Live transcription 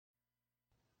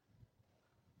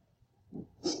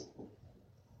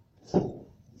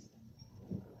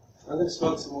I'm going to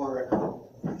smoke some more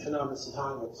Cannabis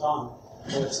Sativa. It's on.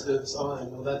 It's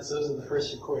on. Well, those are the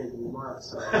first recorded remarks.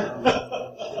 So,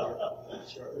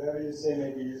 sure. Whatever you say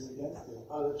may be used against you.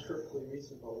 Oh, that's perfectly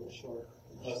reasonable. Sure.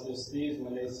 Plus, there's thieves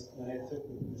when they took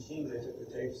the machines, they took the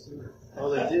tapes too. Oh,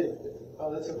 they did.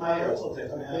 Oh, that's okay. I also take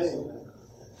them. Okay.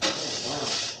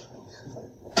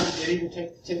 Did they even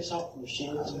take the tapes off the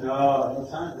machines? No,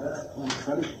 no time for that.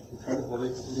 Incredible.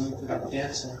 They're doing to that.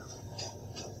 Dancing.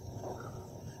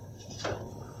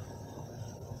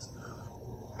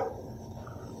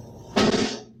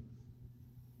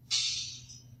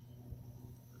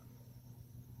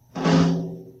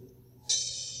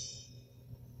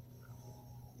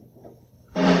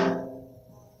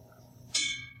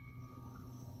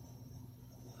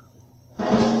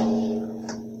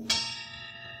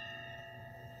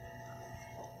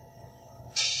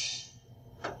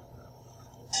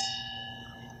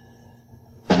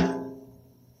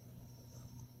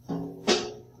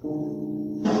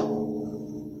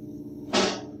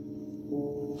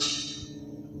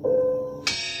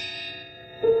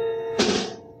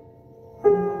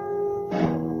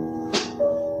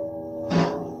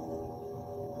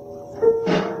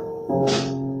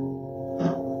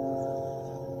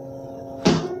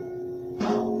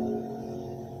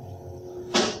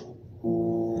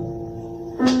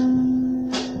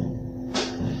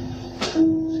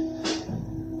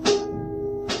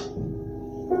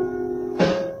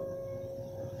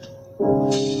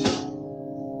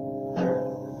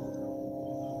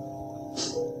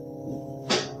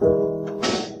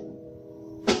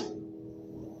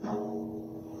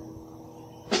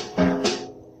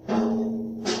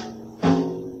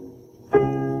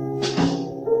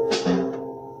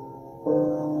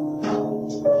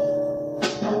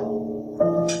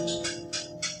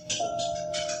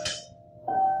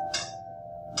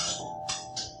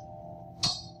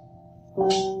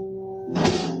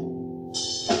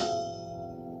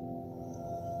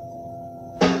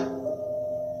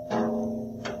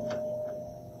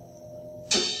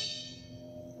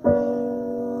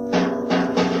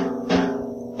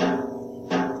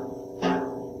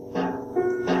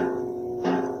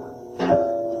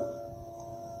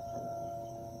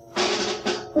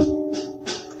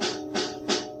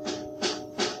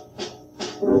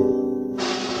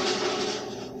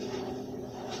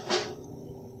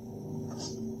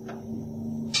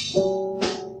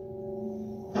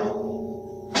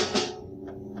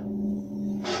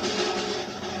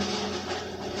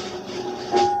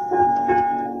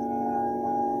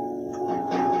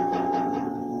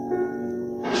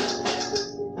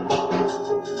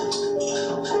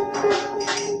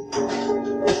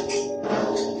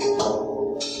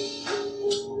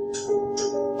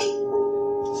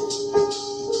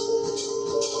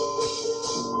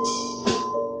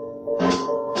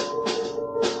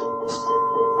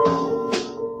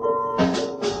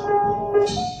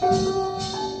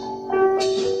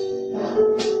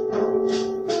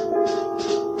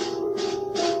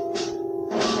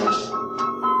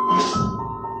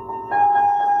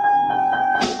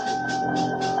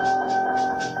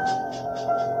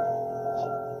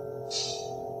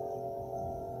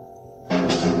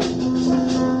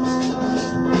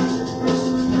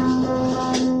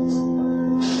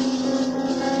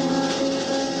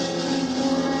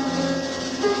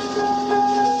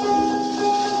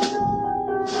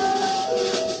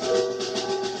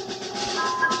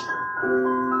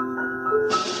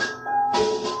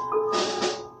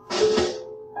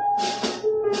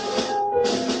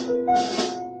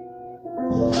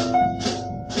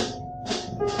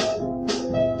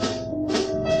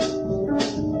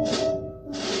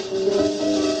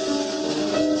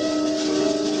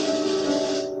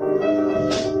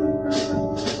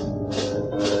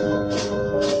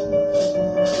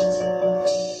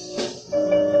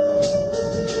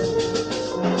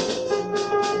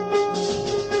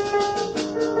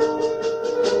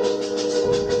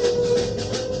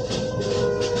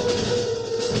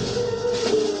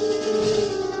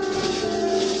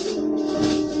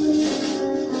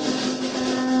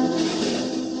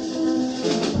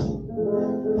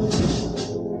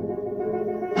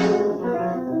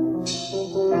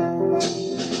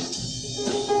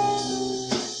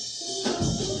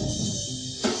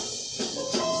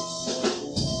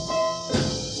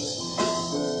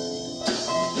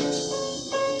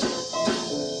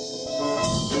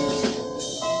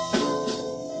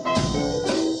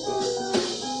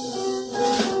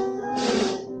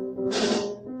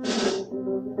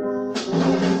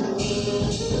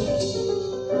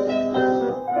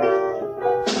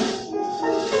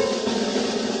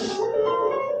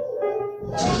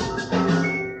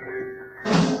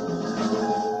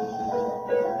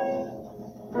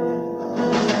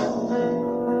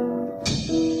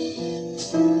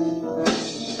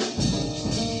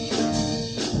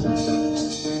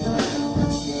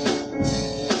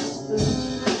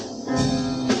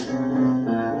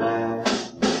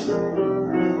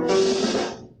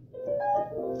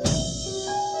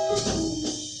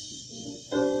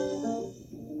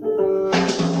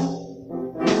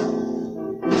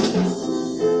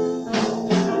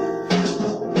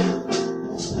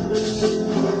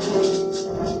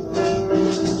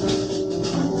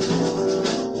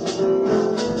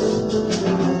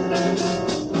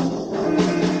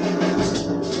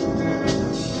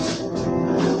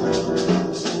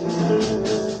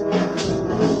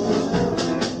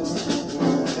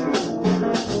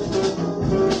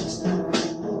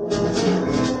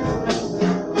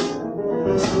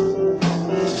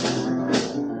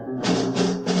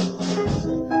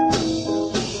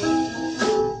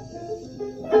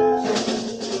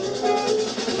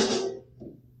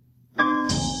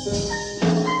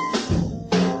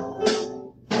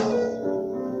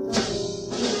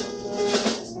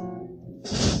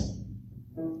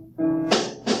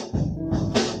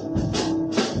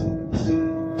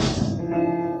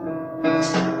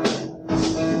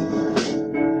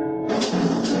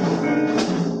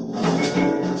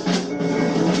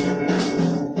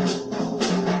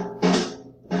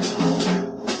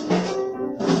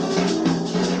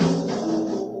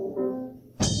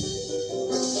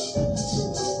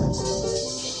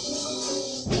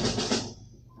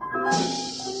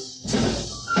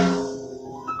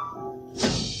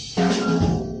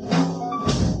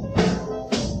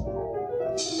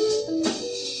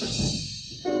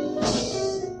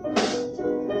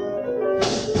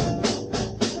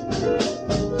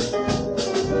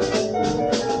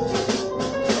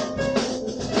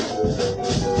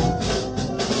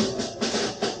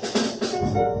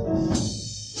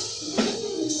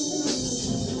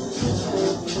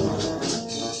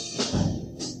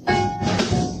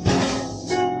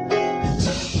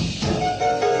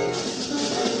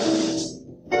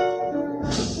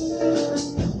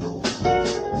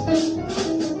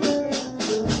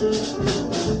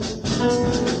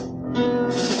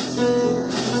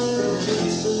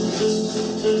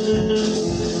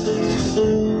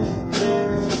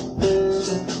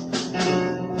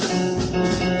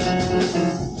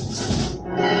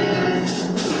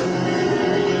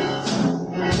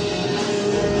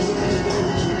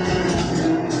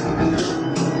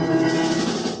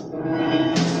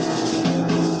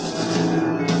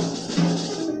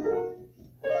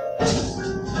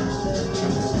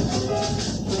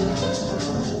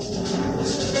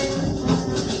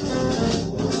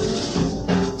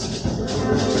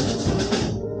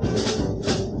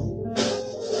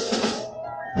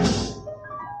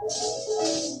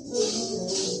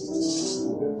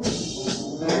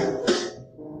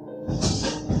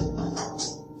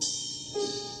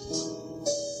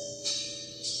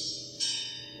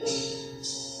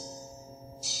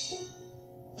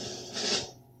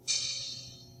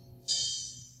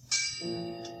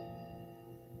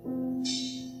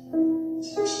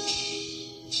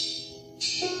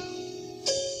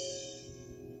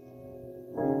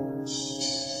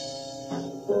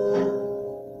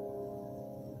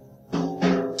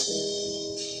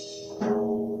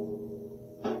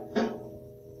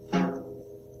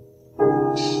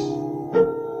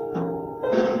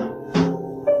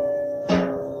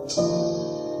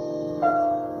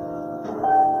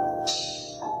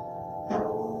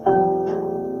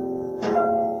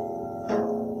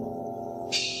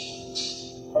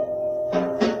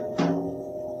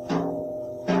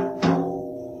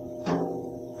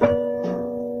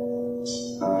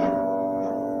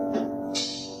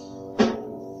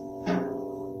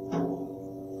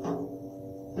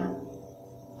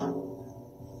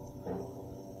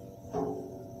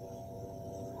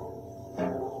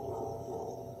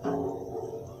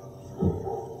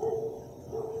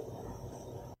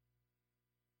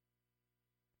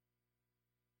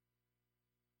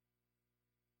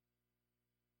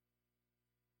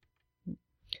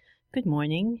 Good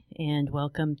morning, and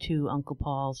welcome to Uncle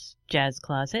Paul's Jazz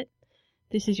Closet.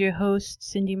 This is your host,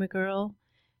 Cindy McGurl,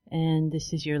 and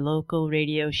this is your local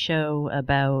radio show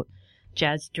about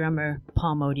jazz drummer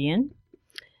Paul Motian.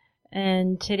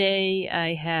 And today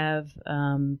I have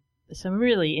some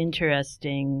really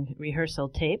interesting rehearsal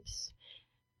tapes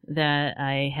that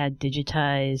I had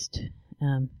digitized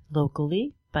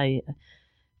locally by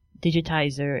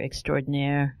digitizer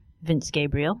extraordinaire Vince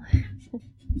Gabriel.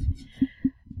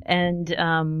 And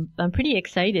I'm pretty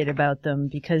excited about them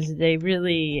because they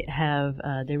really have,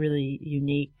 they're really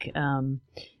unique.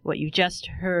 What you just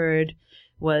heard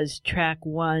was track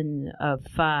 1 of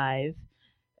 5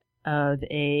 of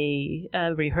a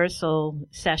rehearsal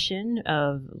session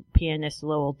of pianist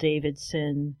Lowell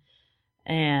Davidson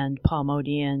and Paul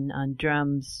Motian on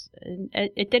drums.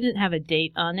 It didn't have a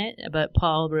date on it, but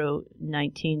Paul wrote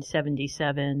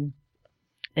 1977,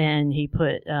 and he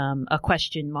put a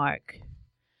question mark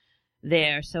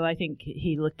there, so I think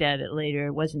he looked at it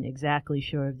later, wasn't exactly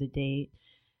sure of the date.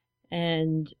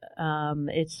 And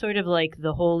it's sort of like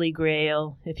the Holy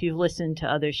Grail. If you've listened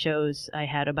to other shows I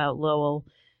had about Lowell,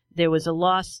 there was a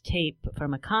lost tape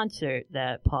from a concert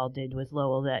that Paul did with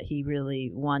Lowell that he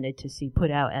really wanted to see put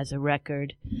out as a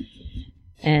record.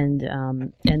 And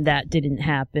that didn't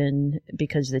happen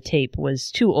because the tape was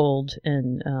too old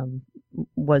and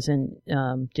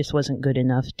just wasn't good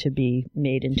enough to be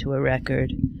made into a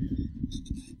record.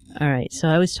 All right, so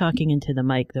I was talking into the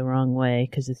mic the wrong way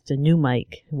because it's a new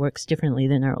mic. It works differently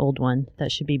than our old one.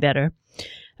 That should be better.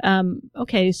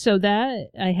 Okay, so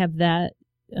that I have that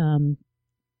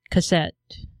cassette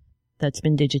that's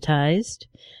been digitized.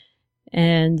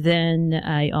 And then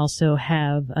I also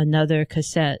have another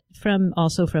cassette from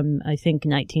I think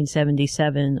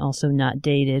 1977, also not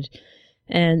dated.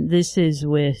 And this is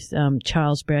with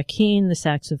Charles Brackeen, the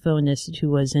saxophonist who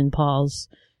was in Paul's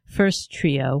first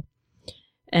trio.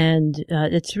 And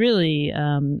it's really,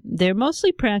 they're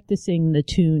mostly practicing the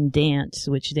tune Dance,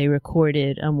 which they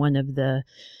recorded on one of the,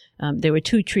 there were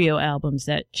 2 trio albums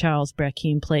that Charles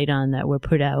Brackeen played on that were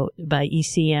put out by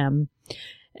ECM.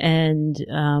 And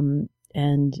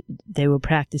they were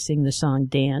practicing the song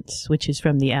Dance, which is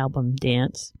from the album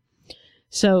Dance.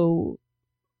 So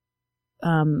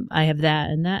I have that,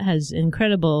 and that has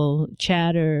incredible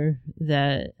chatter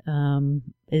that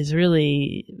is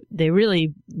really, they're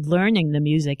really learning the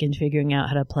music and figuring out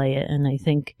how to play it. And I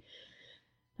think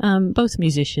both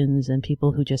musicians and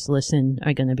people who just listen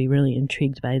are going to be really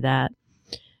intrigued by that.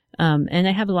 And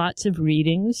I have lots of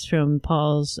readings from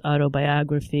Paul's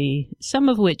autobiography, some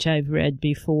of which I've read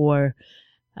before.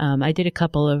 I did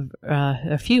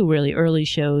a few really early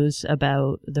shows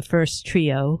about the first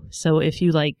trio. So if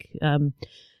you like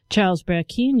Charles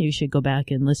Brackeen, you should go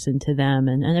back and listen to them.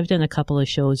 And I've done a couple of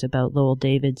shows about Lowell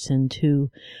Davidson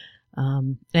too.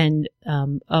 I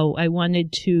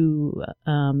wanted to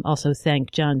also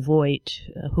thank John Voight,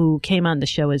 who came on the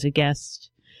show as a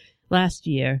guest last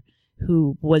year,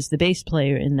 who was the bass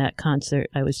player in that concert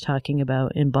I was talking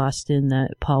about in Boston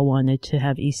that Paul wanted to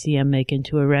have ECM make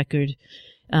into a record.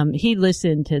 He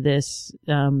listened to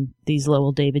these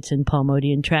Lowell Davidson, Paul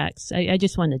Motian tracks. I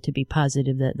just wanted to be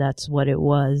positive that that's what it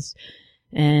was.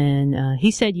 And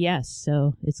he said yes,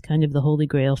 so it's kind of the holy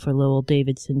grail for Lowell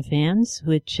Davidson fans,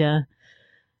 which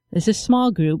is a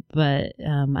small group, but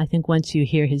I think once you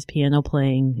hear his piano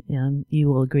playing, you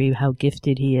will agree how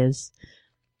gifted he is.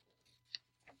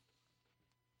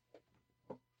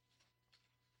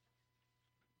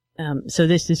 So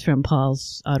this is from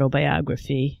Paul's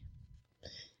autobiography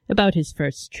about his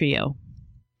first trio.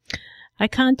 I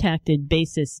contacted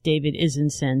bassist David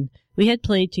Isenson. We had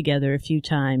played together a few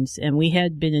times, and we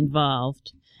had been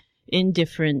involved in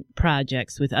different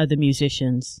projects with other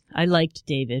musicians. I liked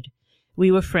David.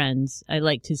 We were friends. I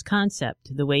liked his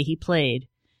concept, the way he played.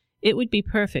 It would be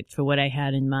perfect for what I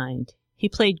had in mind. He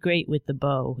played great with the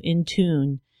bow, in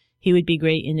tune. He would be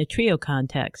great in a trio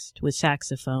context with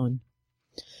saxophone.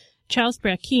 Charles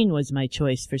Brackeen was my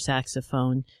choice for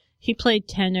saxophone. He played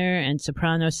tenor and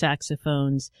soprano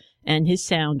saxophones, and his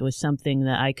sound was something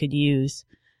that I could use.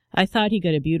 I thought he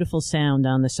got a beautiful sound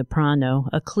on the soprano,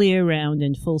 a clear, round,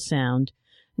 and full sound.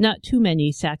 Not too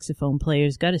many saxophone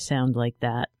players got a sound like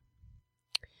that.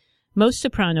 Most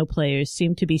soprano players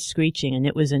seemed to be screeching, and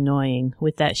it was annoying,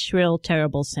 with that shrill,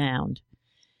 terrible sound.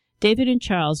 David and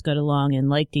Charles got along and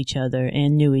liked each other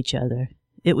and knew each other.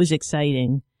 It was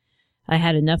exciting. I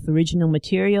had enough original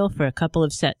material for a couple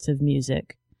of sets of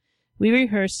music. We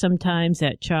rehearsed sometimes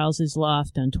at Charles's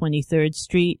loft on 23rd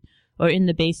Street or in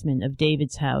the basement of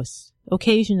David's house,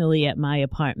 occasionally at my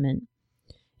apartment.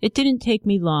 It didn't take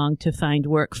me long to find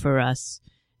work for us.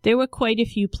 There were quite a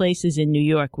few places in New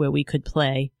York where we could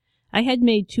play. I had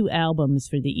made 2 albums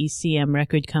for the ECM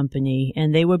record company,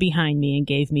 and they were behind me and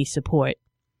gave me support.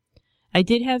 I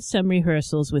did have some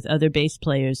rehearsals with other bass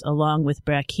players along with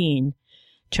Brackeen,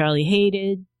 Charlie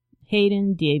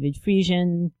Hayden, David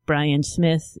Friesian, Brian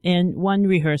Smith, and one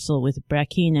rehearsal with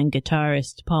Brackeen and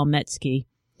guitarist Paul Metzke.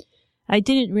 I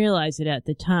didn't realize it at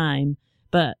the time,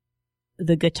 but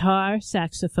the guitar,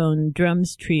 saxophone,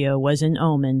 drums trio was an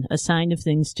omen, a sign of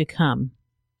things to come.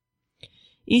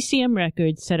 ECM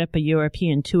Records set up a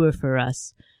European tour for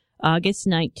us, August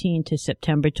 19 to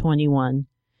September 21.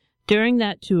 During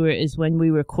that tour is when we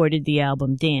recorded the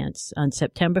album Dance on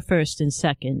September 1st and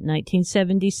 2nd,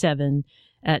 1977,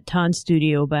 at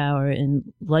Tonstudio Bauer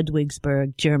in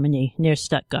Ludwigsburg, Germany, near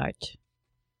Stuttgart.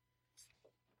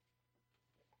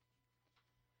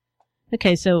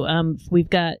 Okay, so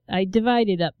I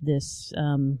divided up this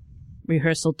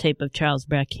rehearsal tape of Charles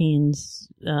Brackeen's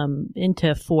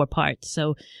into 4 parts.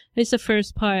 So there's the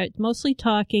first part, mostly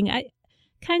talking. I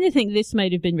kind of think this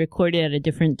might have been recorded at a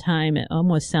different time. It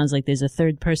almost sounds like there's a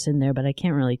third person there, but I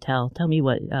can't really tell. Tell me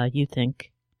what you think.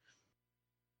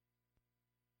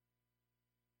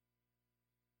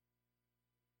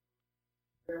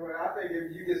 I think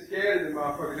if you get scared of the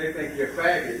motherfuckers, they think you're a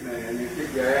faggot, man. You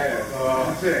kick your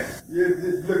ass. You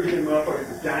just look at the motherfuckers,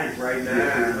 the giants right now.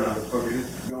 Motherfucker,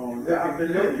 this is going. I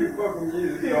know you fucking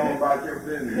music going about your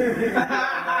business.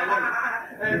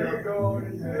 And you go on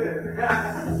and shit. Get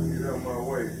out my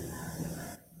way.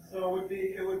 So it would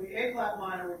be A flat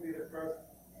minor would be the first.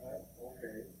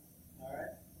 Okay. All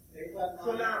right. A flat minor. So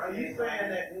now, are you saying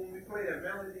that when we play the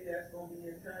melody, that's gonna be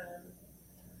in time?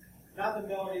 Not the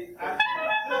melody.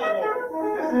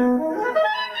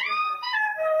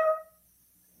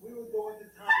 We would go into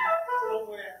time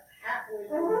somewhere halfway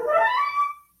through.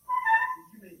 Did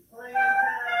you mean playing time?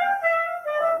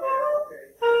 Okay.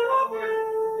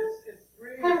 It's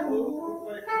 3 and blues. We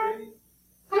play 3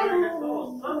 during the solo.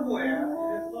 Somewhere in the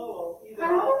solo, either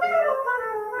I'll be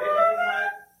maybe you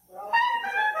might, but I'll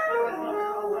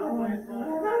play time.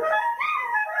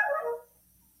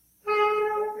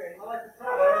 Okay. I like to try.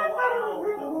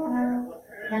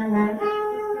 I don't know.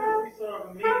 We sort of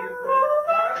immediate.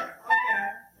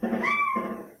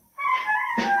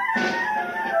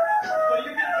 So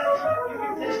you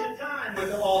can take your time with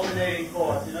the alternating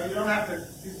chords. You know, you don't have to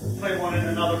play one and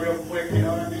another real quick. You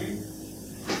know what I mean?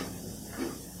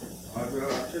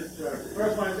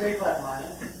 First one is A flat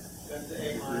minor. Then to A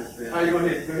minor. How you gonna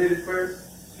hit it? You gonna hit it first?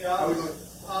 Yeah,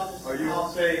 I'll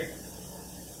say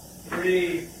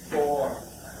 3, 4.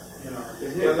 You know,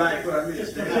 But like, but I mean,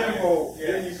 just the the tempo,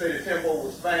 yeah. then you say the tempo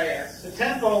was fast. The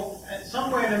tempo,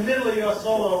 somewhere in the middle of your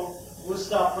solo, we'll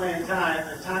start playing time,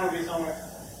 and time will be somewhere,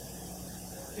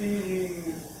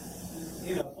 you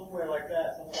know, somewhere like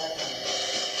that, somewhere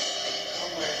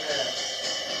like that.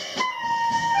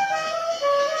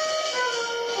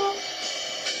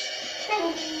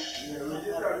 You know, you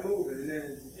just start moving, and then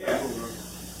you Yeah. start moving.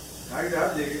 I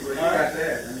dig it, but you got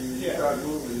that. I mean, you Yeah. start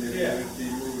moving, and then you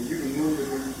keep moving. You can move it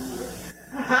when you do that.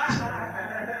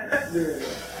 Yeah.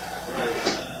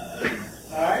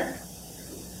 All right?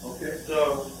 Okay. So,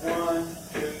 1,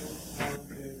 2, 1,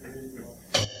 2, 3, 4.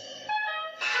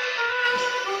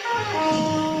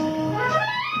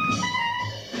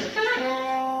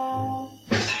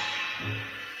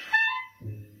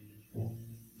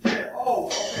 Oh,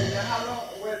 okay. Now how long?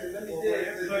 Wait, let me dig.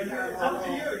 It's up to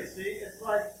you, you see. It's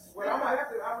like, Well, I'm gonna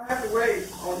have to wait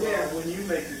on him when you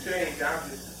make the change. I'm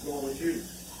just going with you.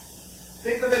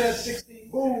 think of it as 16.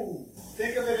 Boom.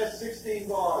 Think of it as 16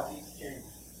 bars each change.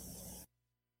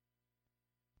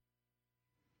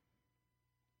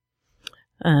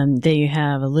 There you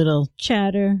have a little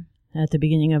chatter at the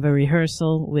beginning of a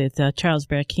rehearsal with Charles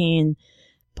Brackeen,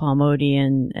 Paul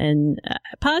Motian, and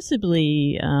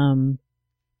possibly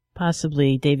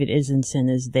David Isenson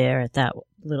is there at that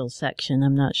little section.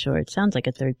 I'm not sure. It sounds like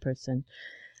a third person.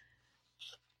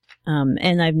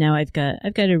 And I've got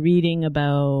a reading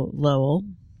about Lowell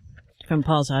from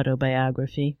Paul's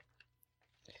autobiography.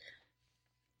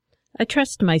 I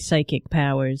trust my psychic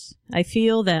powers. I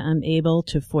feel that I'm able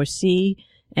to foresee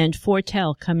and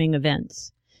foretell coming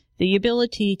events. The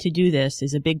ability to do this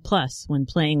is a big plus when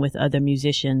playing with other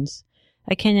musicians.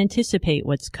 I can anticipate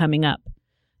what's coming up.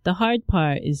 The hard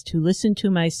part is to listen to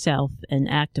myself and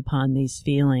act upon these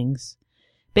feelings.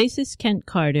 Bassist Kent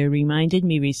Carter reminded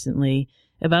me recently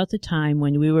about the time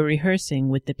when we were rehearsing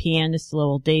with the pianist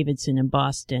Lowell Davidson in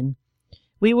Boston.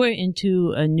 We were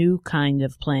into a new kind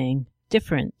of playing,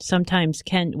 different. Sometimes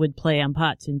Kent would play on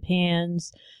pots and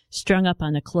pans, strung up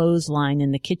on a clothesline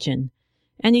in the kitchen.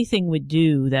 Anything would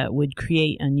do that would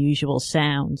create unusual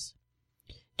sounds.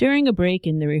 During a break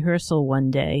in the rehearsal one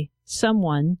day,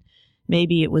 someone,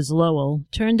 maybe it was Lowell,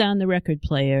 turned on the record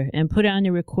player and put on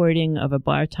a recording of a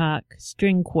Bartok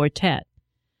string quartet.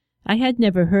 I had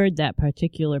never heard that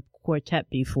particular quartet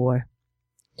before.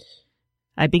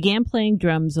 I began playing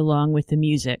drums along with the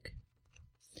music.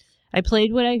 I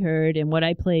played what I heard, and what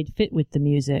I played fit with the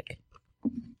music.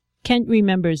 Kent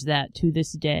remembers that to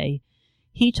this day.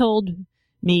 He told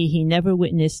me he never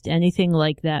witnessed anything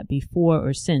like that before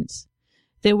or since.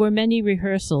 There were many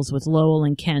rehearsals with Lowell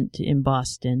and Kent in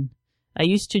Boston. I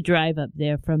used to drive up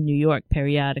there from New York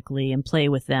periodically and play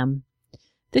with them.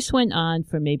 This went on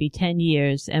for maybe 10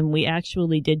 years, and we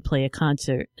actually did play a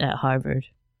concert at Harvard.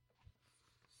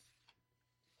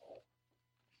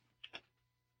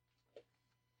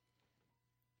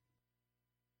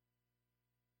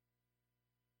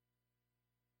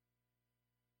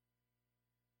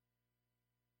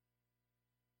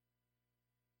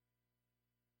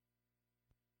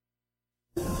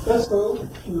 That's cool.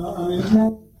 You know, I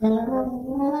mean.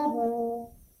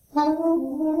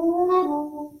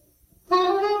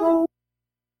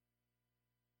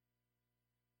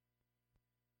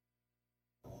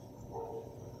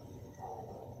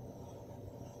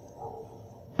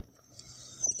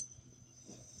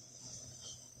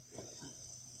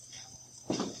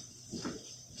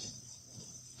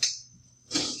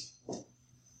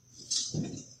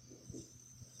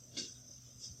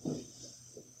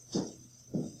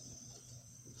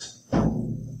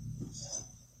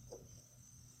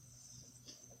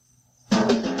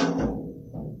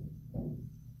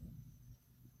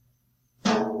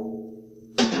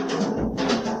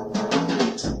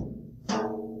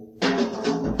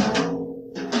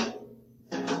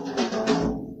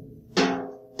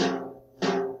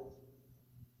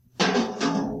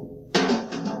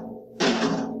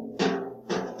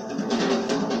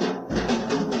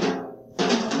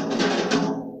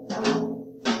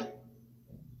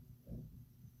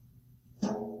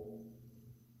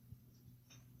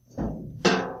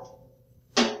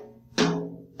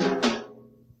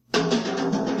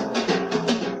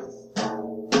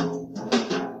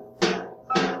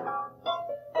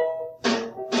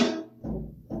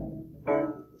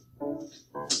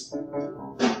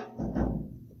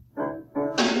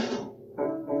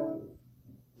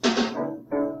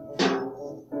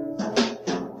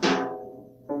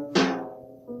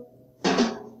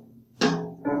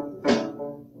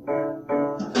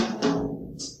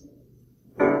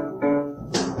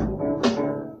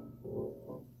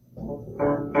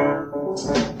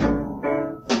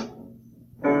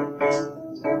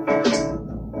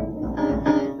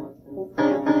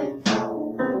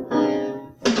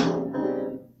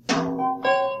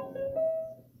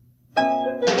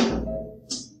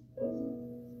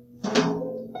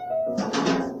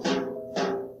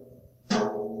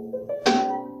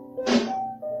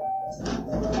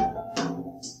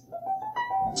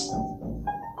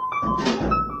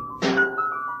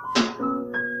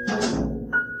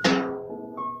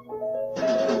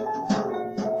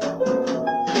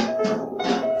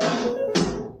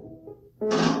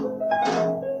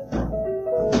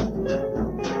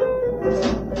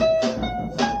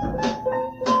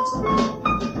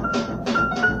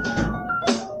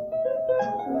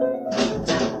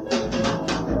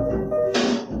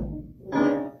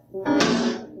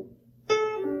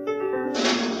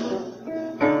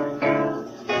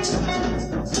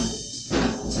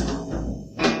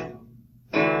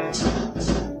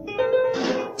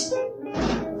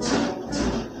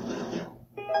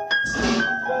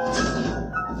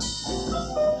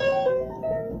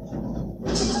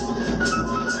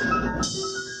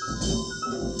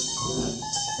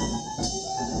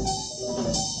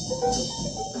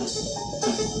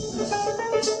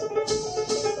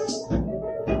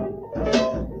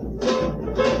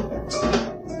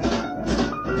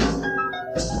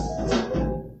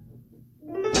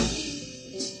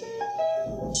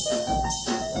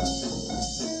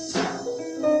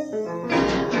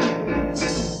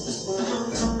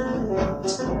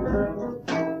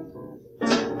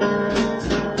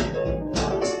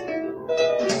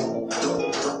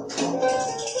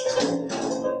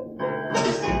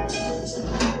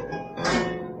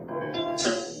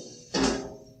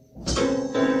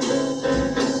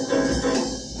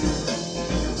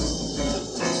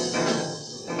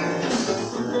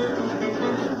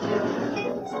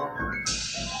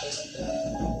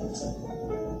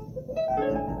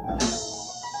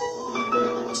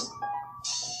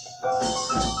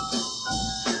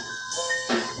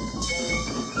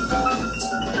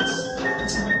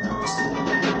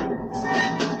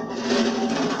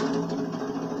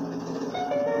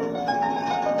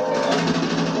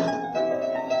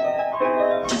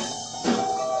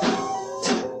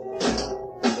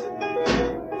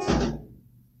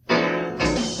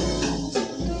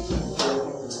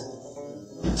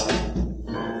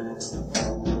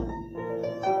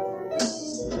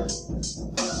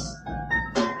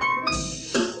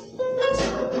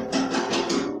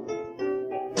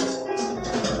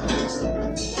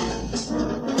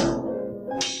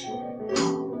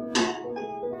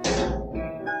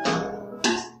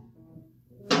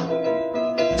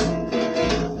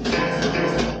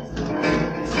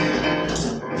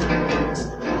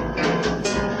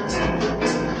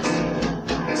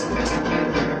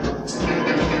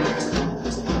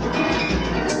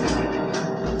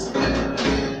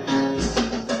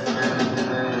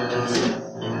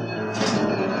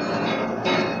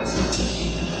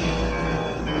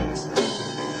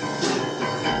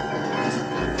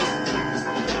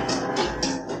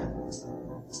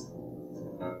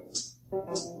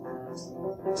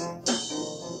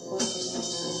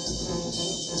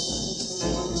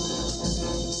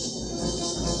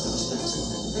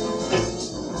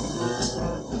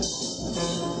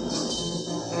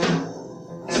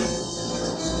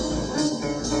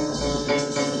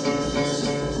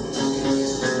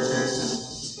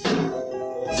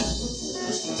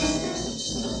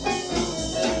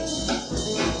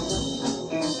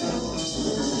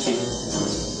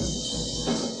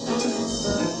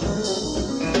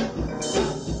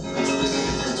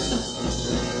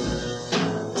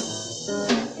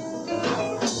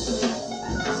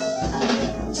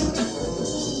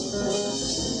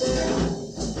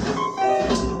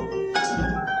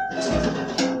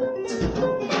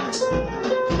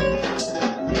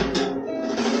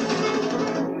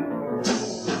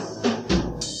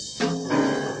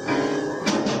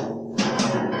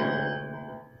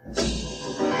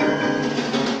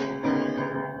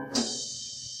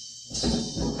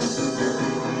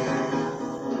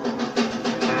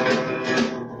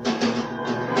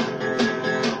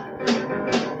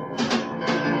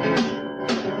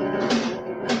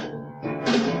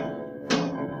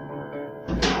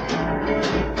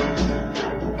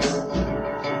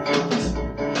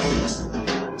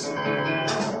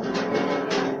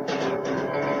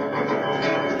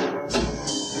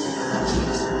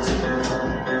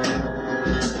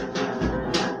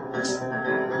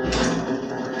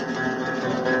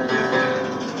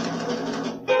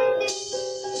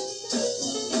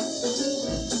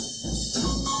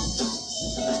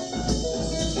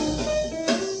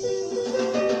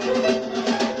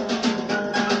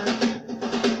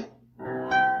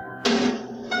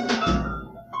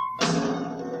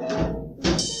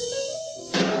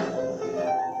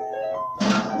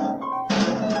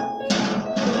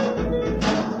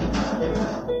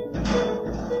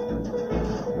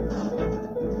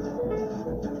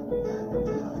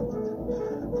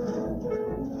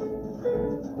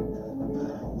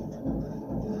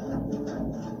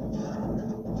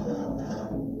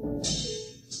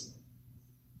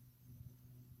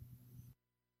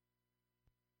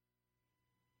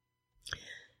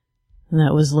 And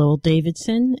that was Lowell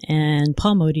Davidson and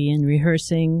Paul Motian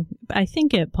rehearsing, I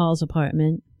think at Paul's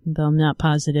apartment, though I'm not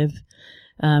positive,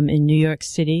 in New York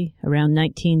City around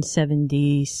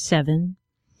 1977.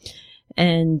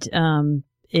 And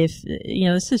if, you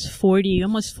know, this is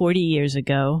almost 40 years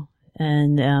ago,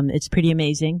 and it's pretty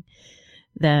amazing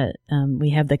that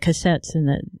we have the cassettes and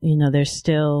that, you know, they're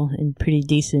still in pretty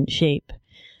decent shape.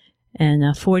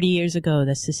 And 40 years ago,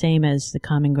 that's the same as the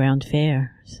Common Ground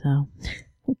Fair. So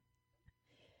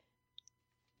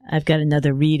I've got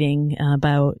another reading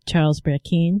about Charles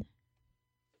Brackeen.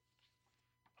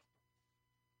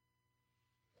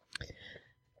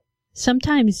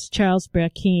 Sometimes Charles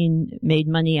Brackeen made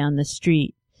money on the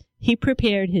street. He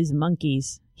prepared his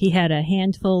monkeys. He had a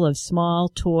handful of small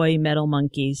toy metal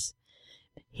monkeys.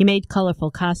 He made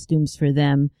colorful costumes for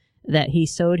them that he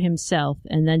sewed himself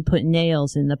and then put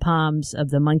nails in the palms of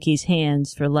the monkeys'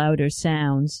 hands for louder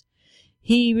sounds.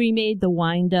 He remade the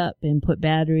wind-up and put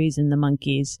batteries in the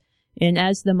monkeys, and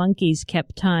as the monkeys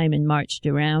kept time and marched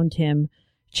around him,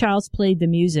 Charles played the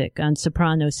music on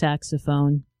soprano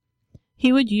saxophone.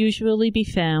 He would usually be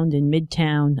found in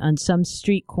Midtown on some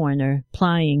street corner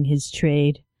plying his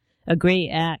trade. A great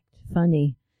act,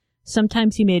 funny.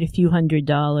 Sometimes he made a few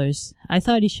 $100s. I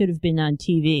thought he should have been on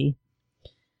TV.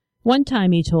 One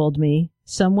time, he told me,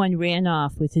 someone ran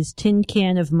off with his tin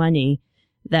can of money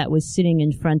that was sitting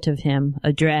in front of him,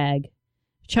 a drag.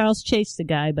 Charles chased the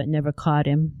guy but never caught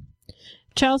him.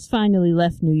 Charles finally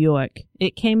left New York.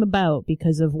 It came about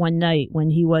because of one night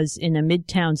when he was in a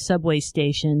Midtown subway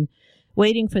station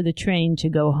waiting for the train to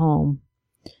go home.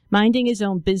 Minding his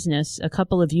own business, a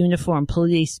couple of uniformed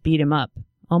police beat him up,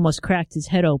 almost cracked his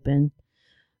head open.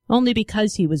 Only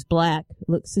because he was black,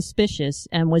 looked suspicious,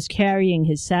 and was carrying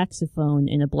his saxophone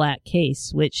in a black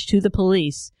case, which, to the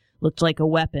police, looked like a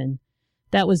weapon.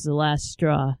 That was the last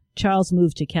straw. Charles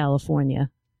moved to California.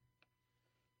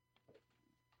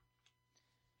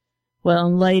 Well,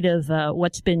 in light of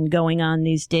what's been going on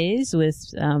these days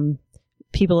with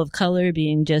people of color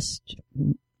being just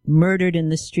murdered in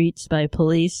the streets by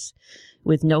police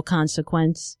with no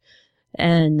consequence,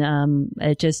 and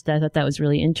I thought that was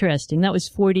really interesting. That was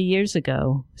 40 years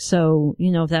ago. So,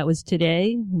 you know, if that was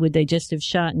today, would they just have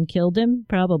shot and killed him?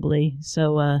 Probably.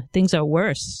 So things are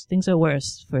worse. Things are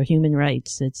worse for human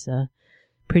rights. It's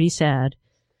pretty sad.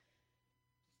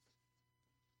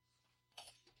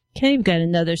 Okay, we've got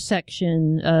another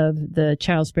section of the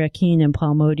Charles Brackeen and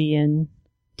Paul Motian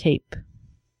tape.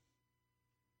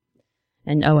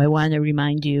 And I want to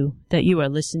remind you that you are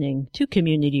listening to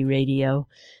Community Radio,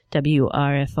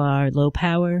 WRFR Low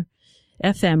Power,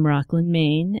 FM Rockland,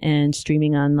 Maine, and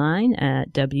streaming online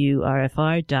at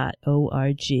WRFR.org.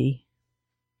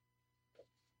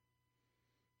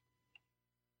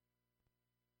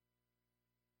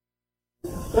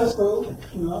 That's cool.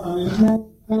 You know, I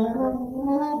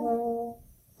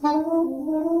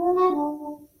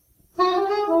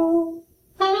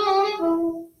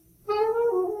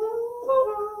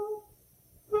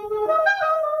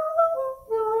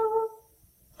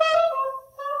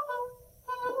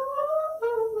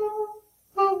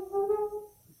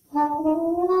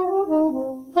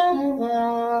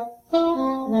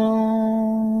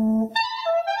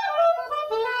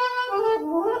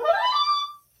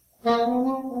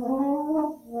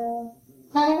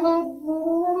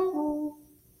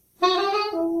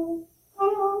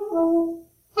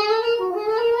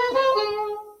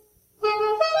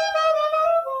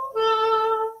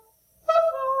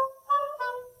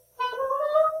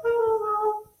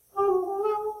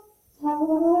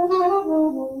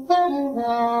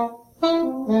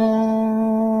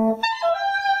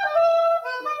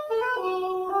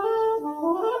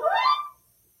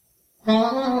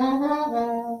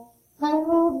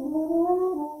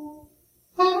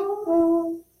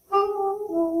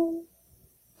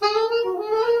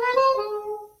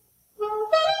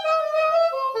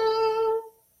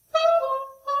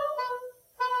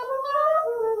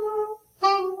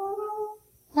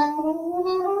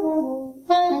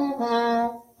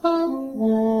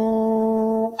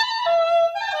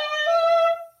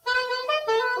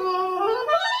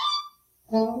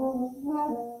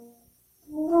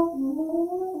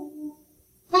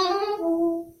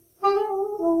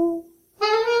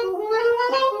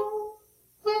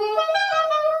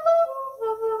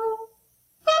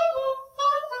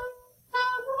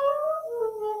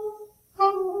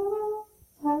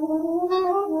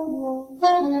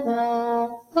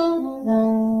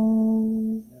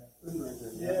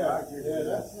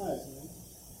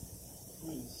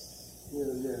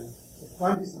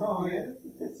funny song, yeah.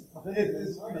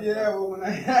 Yeah, well, when I,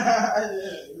 yeah,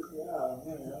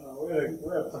 man, I don't know where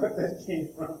the fuck that came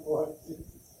from, boy.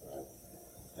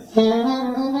 You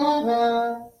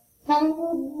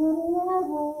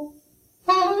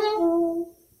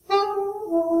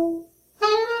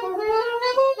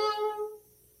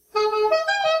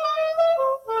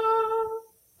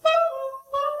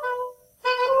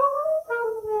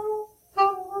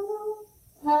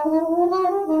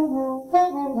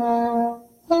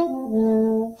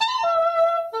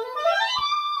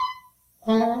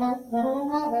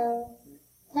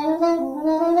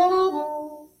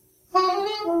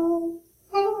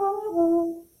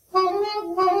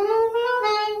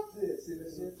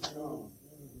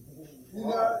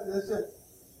know, that's it.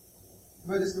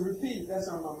 But it's the repeat that's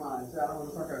on my mind. So I don't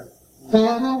want to fuck out.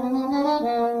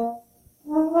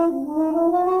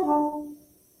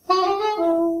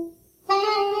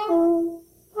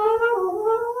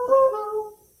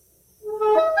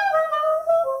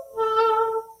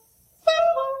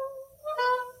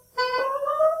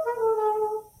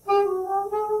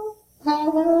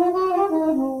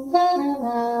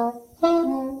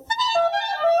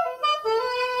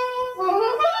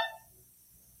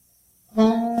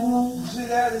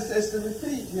 It's the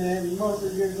repeat, man. You mostly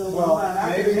get those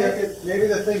Maybe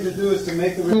the thing to do is to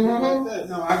make the repeat like this.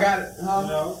 No, I got it. Huh? You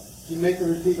know, you make the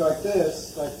repeat like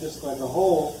this, like just like a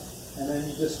whole, and then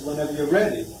you just whenever you're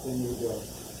ready, then you go.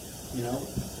 You know.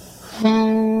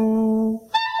 And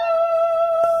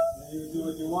you do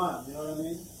what you want. You know what I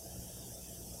mean?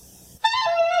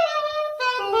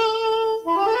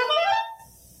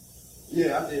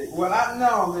 Yeah, I did. Well, I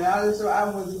know, man. I just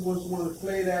want to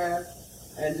play that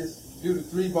and just do the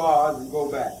 3 bars and go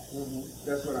back.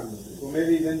 That's what I'm gonna do. Well,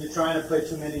 maybe then you're trying to play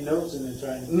too many notes and then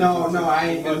trying to. No, I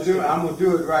ain't gonna do it. I'm gonna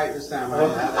do it right this time. I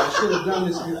should have done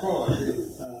this before.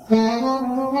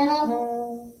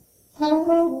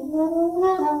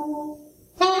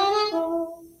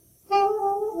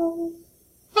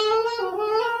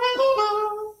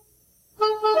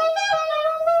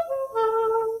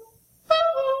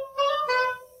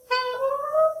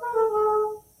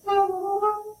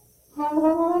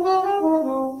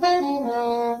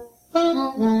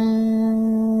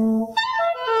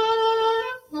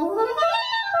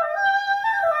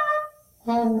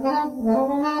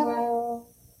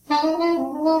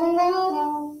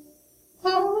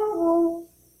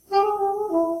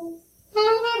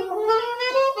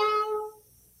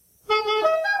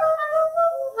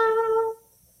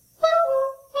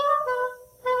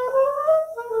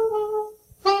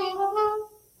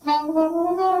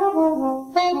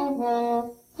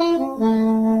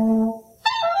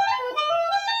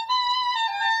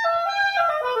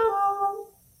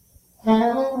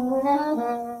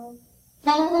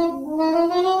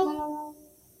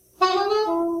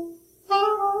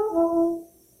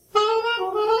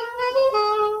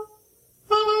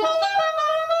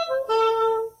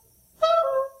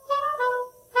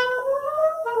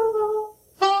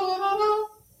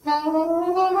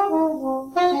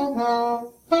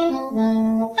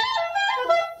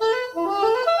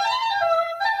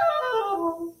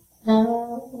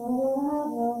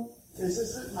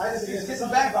 It's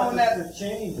back on that. The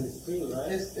changes too,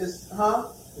 right? It's It's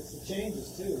the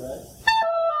changes too, right?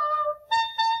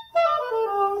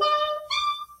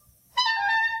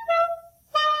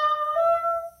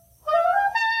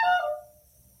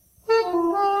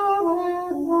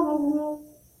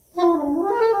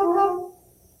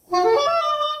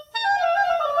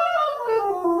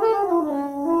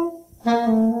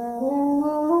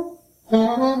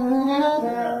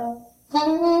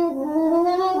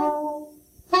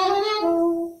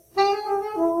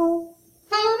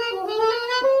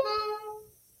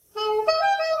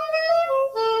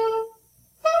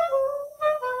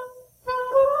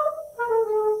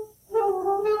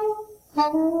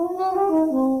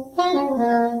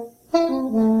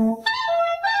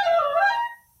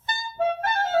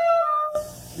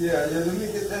 Yeah, let me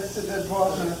get that bar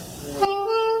in.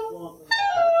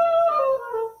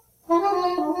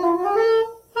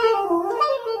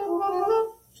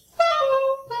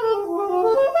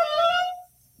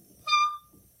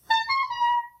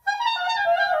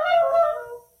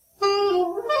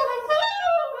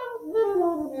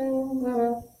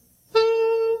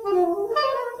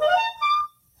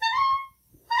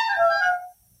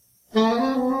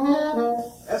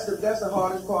 That's the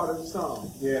hardest part of the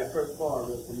song. Yeah. First bar of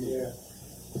it for me. Yeah.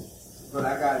 But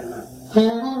I got it now.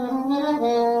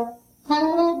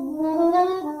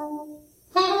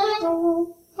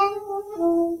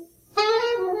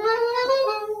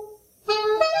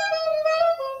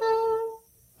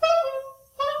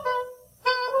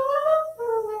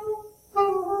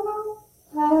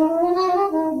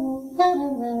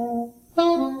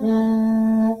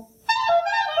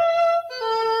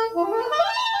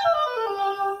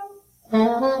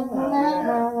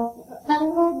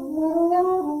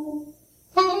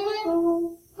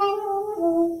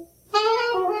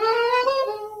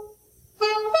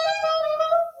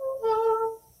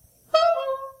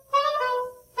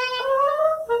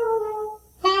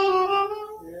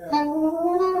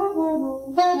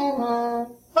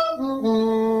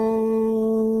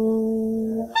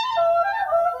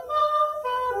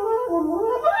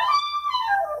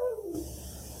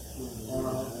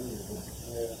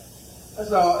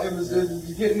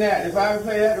 just getting that. If I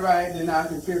play that right, then I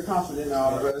can feel confident in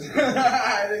all the rest. If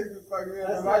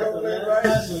I don't play it right.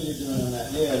 That's what you're doing on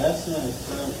that. Yeah, that's nice.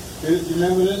 Do you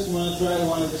remember this when I tried? I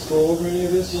want to just go over any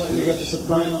of this. You got the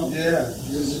soprano. Yeah.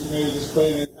 Maybe just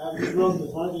play it. I just wrote this.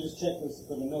 Why don't you just check this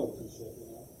for the notes and shit? You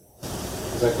know?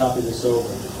 Because I copied this over.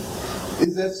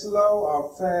 Is that slow or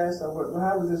fast or what?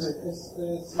 How was this?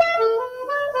 It's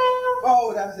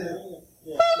Oh, that's it.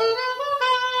 yeah.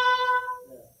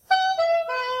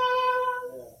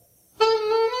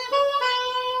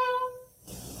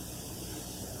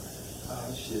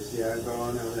 Oh shit! See, I go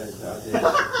on over there. Okay,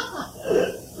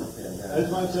 I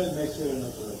just want to make sure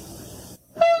it's right.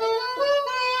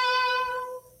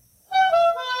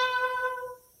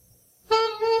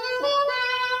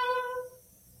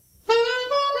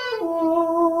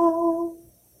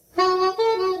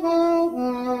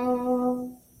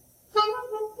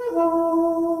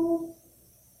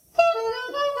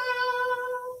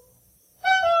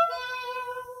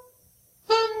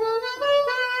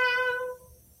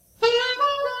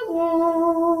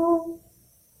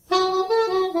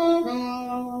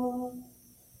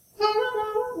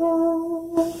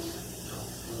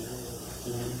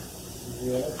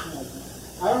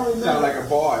 Sound like a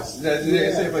boss.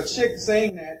 If a chick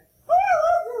saying that.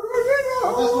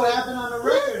 That's what happened on the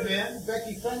record, man.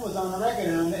 Becky Finn was on the record,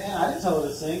 and I didn't tell her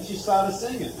to sing. She started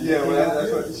singing. Yeah, well,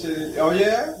 that's what the shit is. Oh,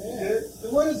 yeah? Yeah.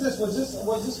 What is this? Was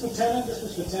this for tenor? This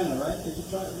was for tenor, right? Did you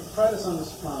try this on the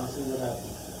soprano? See what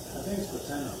happens. I think it's for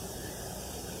tenor.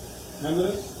 Remember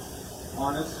this?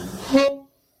 Honest.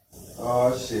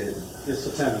 Oh, shit. It's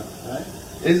for tenor, right?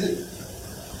 Is it?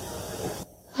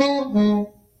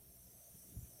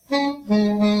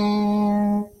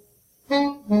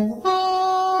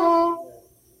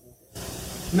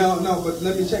 No, but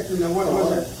let me check. What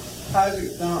was it? How's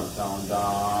it? Down, down,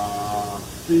 down.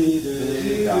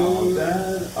 Down,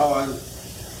 down. Oh,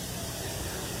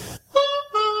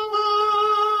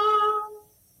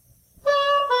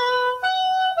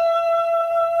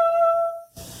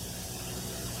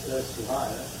 That's too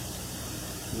high.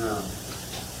 no.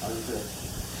 How's it?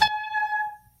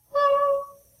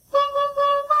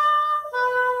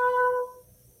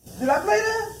 Did I play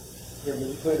that? Yeah, but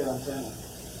you played it on tenor.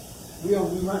 We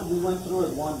went through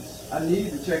it once. I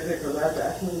need to check that because I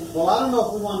actually. Well, I don't know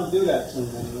if we want to do that tune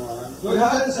anymore. Right? Look,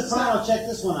 how the soprano. Check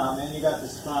this one out, man. You got the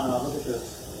soprano. Look at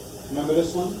this. Remember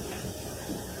this one?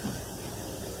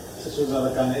 This was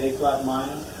like on the A flat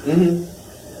minor. Mm-hmm.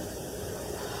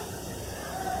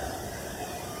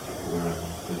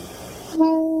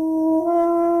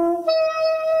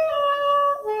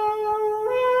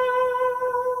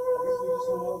 I guess we just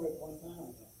went over it one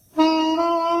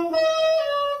time.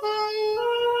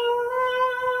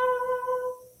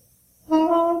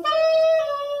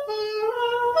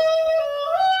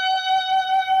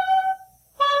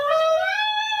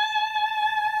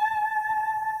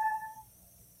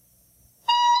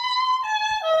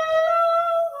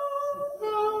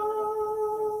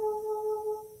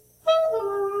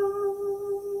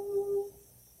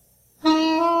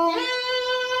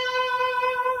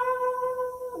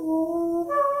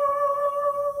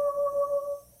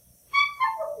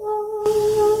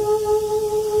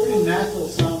 Pretty natural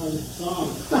sounding song.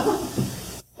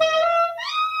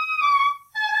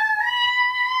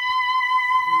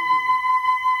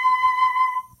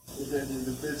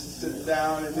 The bitch is sitting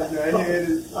down and then her head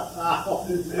is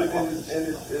and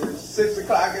it's 6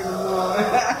 o'clock in the morning.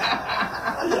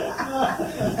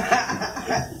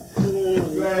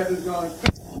 Glass is going.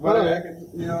 But I can,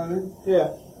 you know what I mean? Yeah.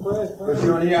 But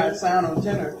you only hear it sound on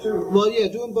tenor too. Well, yeah,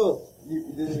 do them both.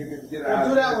 Then you can get Yeah, out.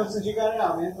 do that one since you got it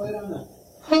out, man. Play it on that.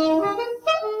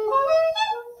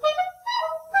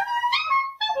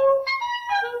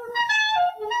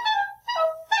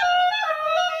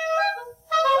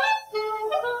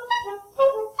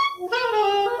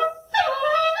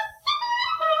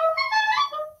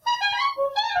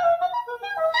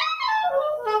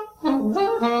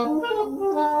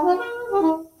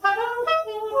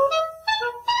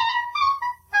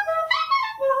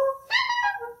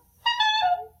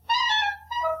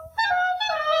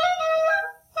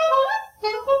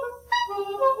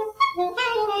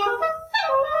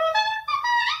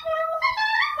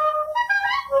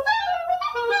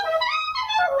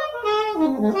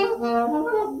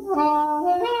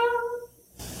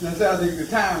 That sounds like the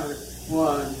time is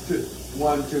 1, 2,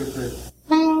 1, 2, 3.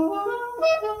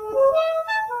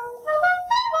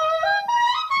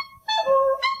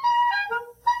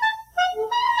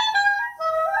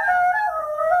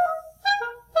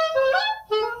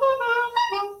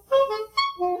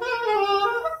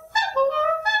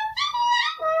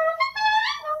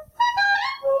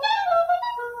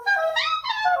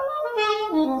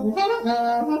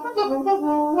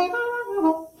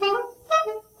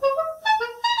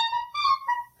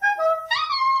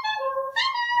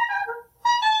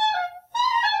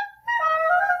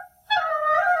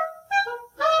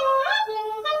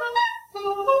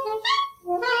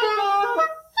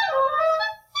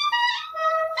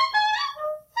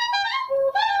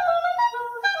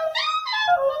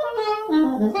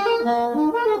 That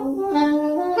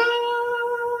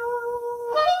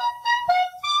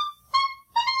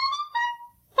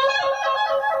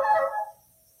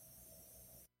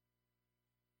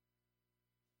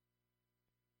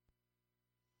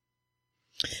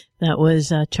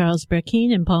was Charles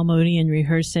Brackeen and Paul Motian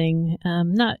rehearsing,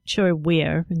 not sure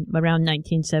where, around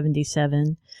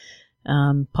 1977.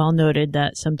 Paul noted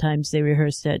that sometimes they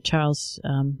rehearsed at Charles'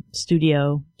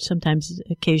 studio, sometimes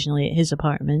occasionally at his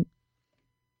apartment.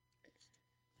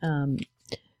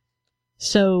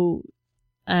 So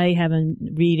I have a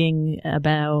reading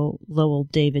about Lowell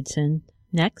Davidson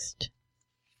next.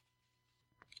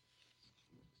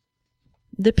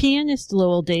 The pianist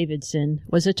Lowell Davidson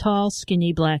was a tall,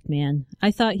 skinny black man.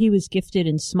 I thought he was gifted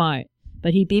and smart,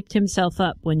 but he beeped himself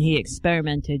up when he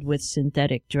experimented with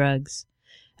synthetic drugs.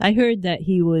 I heard that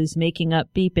he was making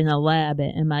up beep in a lab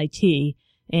at MIT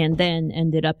and then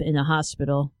ended up in a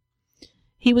hospital.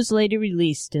 He was later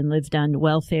released and lived on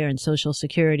welfare and Social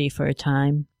Security for a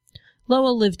time.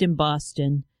 Lowell lived in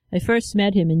Boston. I first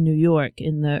met him in New York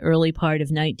in the early part of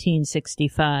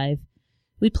 1965.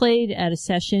 We played at a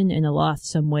session in a loft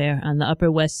somewhere on the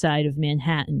Upper West Side of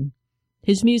Manhattan.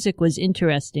 His music was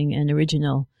interesting and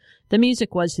original. The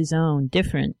music was his own,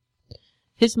 different.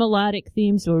 His melodic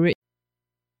themes were written.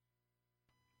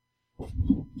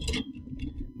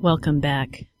 Welcome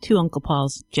back to Uncle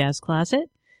Paul's Jazz Closet.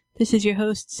 This is your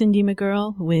host, Cindy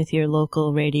McGurl, with your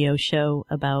local radio show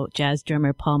about jazz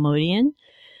drummer Paul Motian.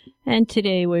 And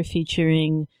today we're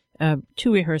featuring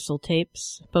two rehearsal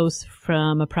tapes, both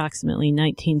from approximately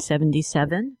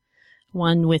 1977,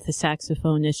 one with the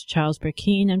saxophonist Charles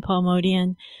Brackeen and Paul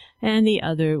Motian, and the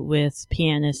other with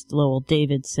pianist Lowell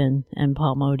Davidson and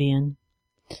Paul Motian.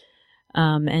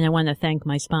 And I want to thank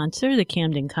my sponsor, the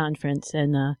Camden Conference,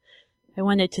 and I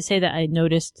wanted to say that I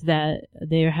noticed that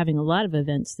they're having a lot of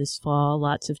events this fall,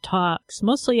 lots of talks,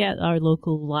 mostly at our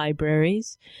local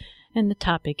libraries, and the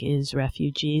topic is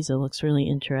refugees. It looks really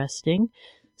interesting.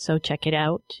 So check it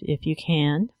out if you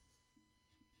can.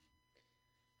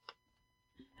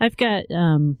 I've got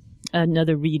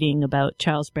another reading about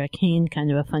Charles Brackeen, kind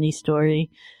of a funny story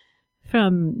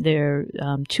from their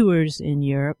tours in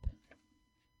Europe.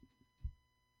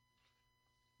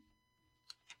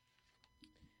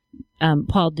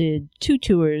 Paul did two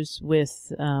tours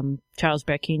with Charles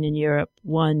Brackeen in Europe.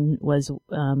 One was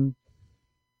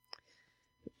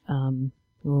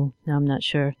well, no, I'm not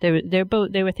sure. They're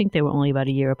both. I think they were only about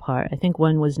a year apart. I think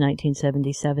one was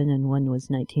 1977 and one was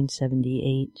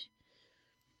 1978.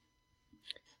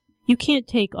 You can't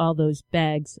take all those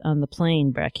bags on the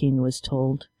plane, Brackeen was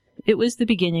told. It was the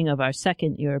beginning of our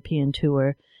second European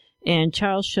tour, and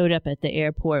Charles showed up at the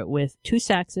airport with 2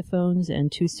 saxophones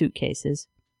and 2 suitcases.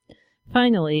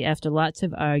 Finally, after lots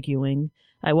of arguing,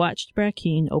 I watched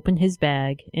Brackeen open his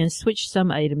bag and switch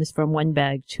some items from one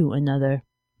bag to another.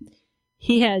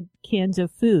 He had cans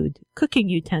of food, cooking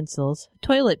utensils,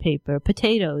 toilet paper,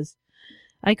 potatoes.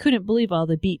 I couldn't believe all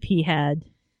the beep he had.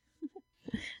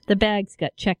 The bags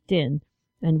got checked in,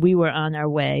 and we were on our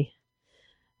way.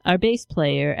 Our bass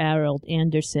player, Harold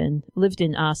Anderson, lived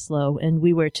in Oslo, and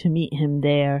we were to meet him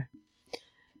there.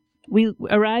 We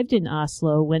arrived in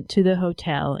Oslo, went to the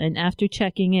hotel, and after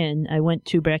checking in, I went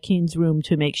to Brackeen's room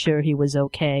to make sure he was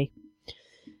okay.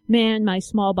 "Man, my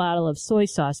small bottle of soy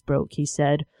sauce broke," he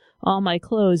said. "All my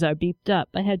clothes are beeped up.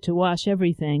 I had to wash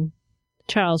everything."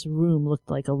 Charles' room looked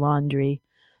like a laundry.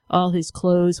 All his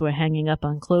clothes were hanging up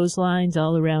on clotheslines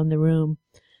all around the room.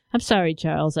 "I'm sorry,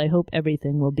 Charles. I hope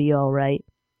everything will be all right."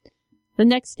 The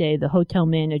next day, the hotel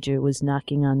manager was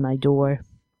knocking on my door.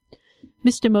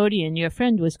 "Mr. Motian, your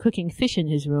friend was cooking fish in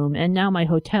his room, and now my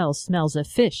hotel smells of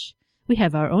fish. We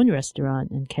have our own restaurant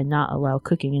and cannot allow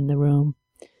cooking in the room."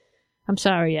 "I'm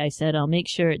sorry," I said. "I'll make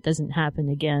sure it doesn't happen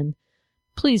again."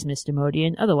 "Please, Mr.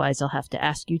 Motian, otherwise I'll have to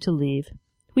ask you to leave."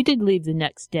 We did leave the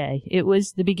next day. It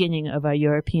was the beginning of our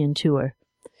European tour.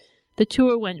 The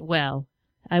tour went well.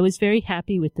 I was very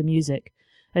happy with the music.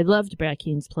 I loved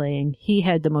Brackeen's playing. He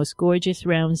had the most gorgeous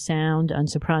round sound on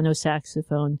soprano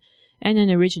saxophone and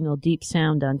an original deep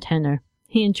sound on tenor.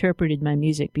 He interpreted my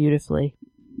music beautifully.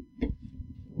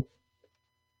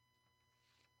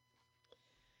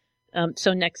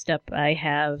 So next up I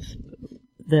have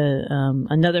the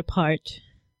another part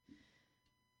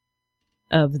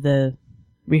of the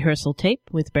rehearsal tape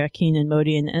with Brackeen and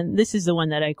Motian, and this is the one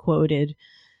that I quoted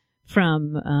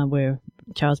from where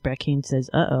Charles Brackeen says,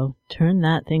 "Uh-oh, turn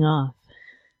that thing off."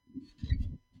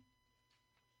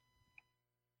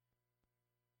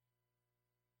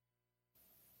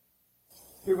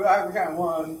 See, but I got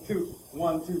 1, 2,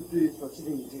 1, 2, 3, 4,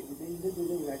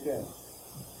 like that.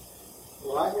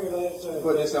 Well, I hear that it's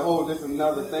But it's a whole different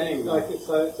another thing. it's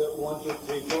like 1, 2,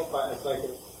 3, 4, 5. It's like a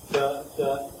da da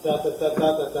da da da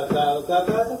da da da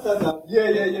da da da.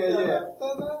 Yeah.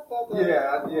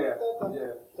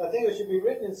 So I think it should be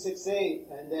written in 6/8,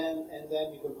 and then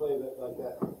you can play that like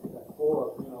that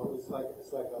 4. You know, it's like a.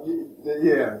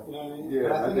 Yeah. You know what I mean? Yeah,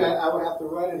 But I think I I would have to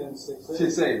write it in 6/8.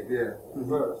 6/8, yeah.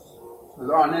 Verse. Because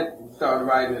Arnett started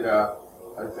writing it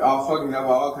all fucking up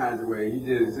all kinds of ways. He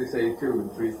did it 6/82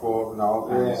 and 3/4 and all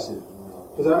kinds of shit.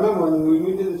 Because I remember when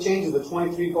we did the change of the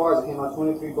 23 bars, it came out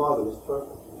 23 bars. It was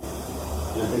perfect.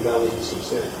 And I think that was the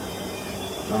 6/8.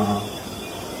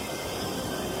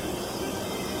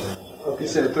 He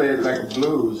said play it like a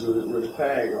blues with a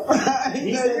tag on.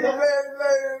 He said you can play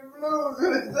it blues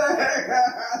with a tag.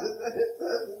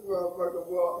 This motherfucker,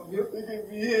 boy. You can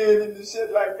be hearing the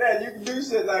shit like that. You can do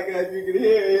shit like that. You can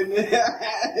hear it.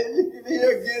 You can hear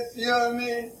against, you know what I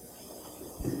mean?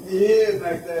 You can hear it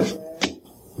like that,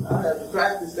 man. I have to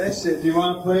practice that shit. Do you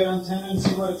want to play it on 10 and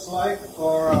see what it's like,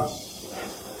 or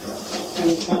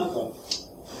any content?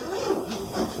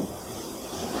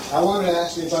 I wanted to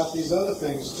ask you about these other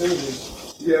things too.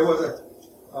 Yeah, what's that?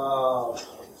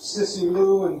 Sissy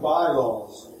Lou and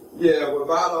bylaws. Yeah, with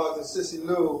bylaws and Sissy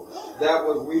Lou, that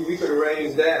was we could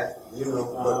arrange that, you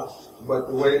know. But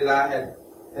the way that I had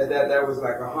that was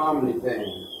like a harmony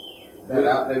thing.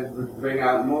 That would bring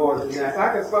out more. Now, if I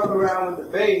could fuck around with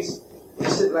the bass and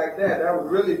shit like that, that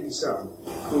would really be something.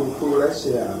 Cool that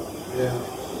shit out. Yeah.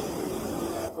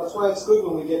 That's why it's good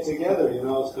when we get together, you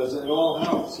know, because it all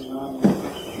helps, you know what I mean?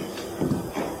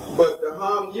 But the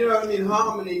you know what I mean?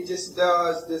 Harmony just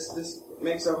does this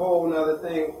makes a whole nother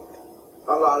thing.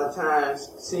 A lot of times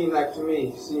seem like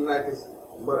it's,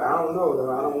 but I don't know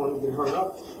though. I don't want to get hung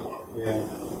up. Yeah.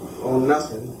 On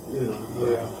nothing, you know.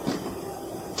 Yeah.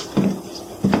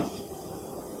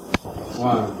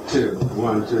 1, 2,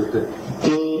 1, 2, 3.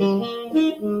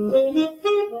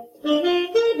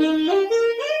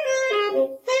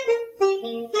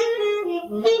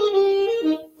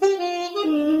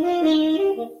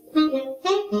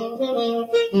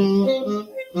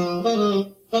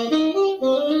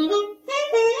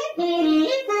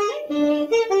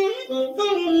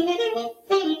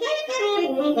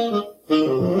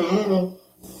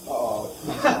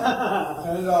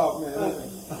 Turn it off, man.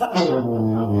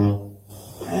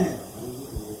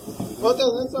 Well,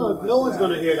 that's all. No one's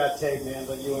going to hear that tape, man,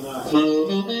 but you and I.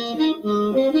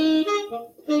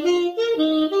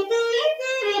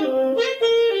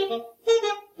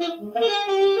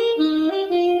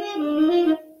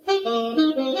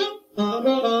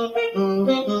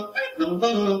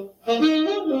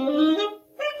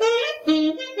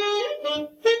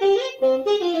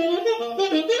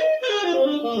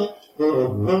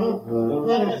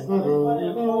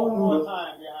 One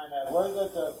time behind that. Where's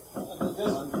that?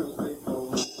 This one.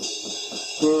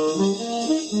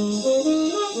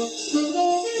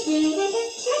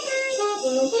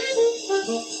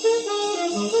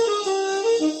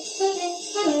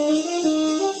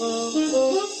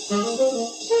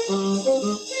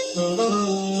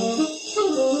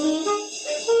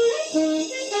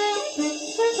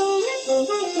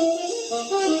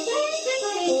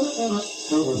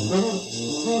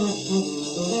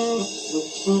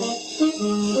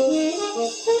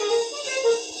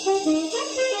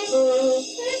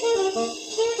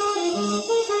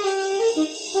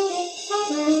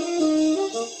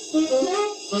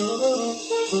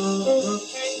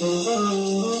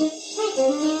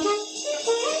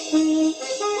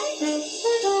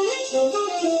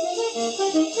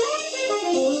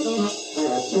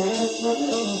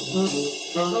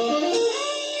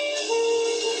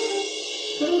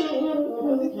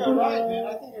 You're right, man.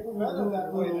 I think it's better that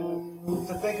way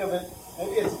to think of it.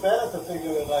 Maybe it's better to think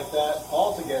of it like that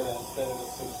altogether instead of a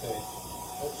 6/8.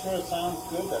 It sure sounds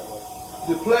good that way.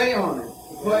 To play on it.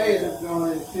 To play it on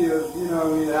it feels, you know, I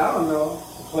mean, I don't know.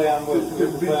 To play on what?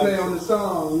 To play on the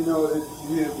song, you know,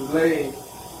 you hear the delay.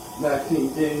 Like ding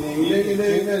ding ding ding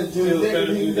ding ding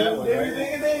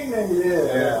ding.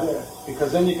 Yeah.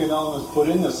 Because then you can almost put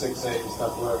in the 6/8 and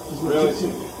stuff where it's really.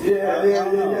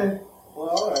 Yeah. Well,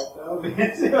 all right. That'll be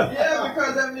it. Yeah,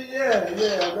 because I mean,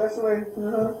 that's the way.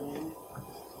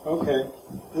 Okay.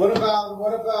 What about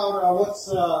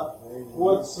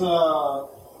what's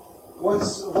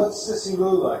Sissy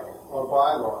Lou like or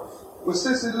bylaws? With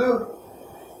Sissy Lou?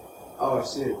 Oh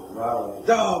shit! Wow.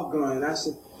 Doggone! I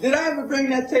said, did I ever bring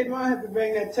that tape? I have to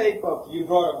bring that tape up. You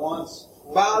brought it once.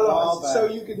 Bylaws, so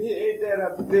you could hit that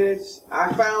up, bitch.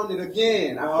 I found it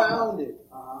again. I found it.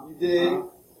 You dig?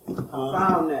 I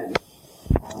found that.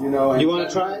 You know. You want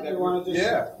to try it? You want to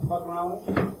just fuck around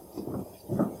with it?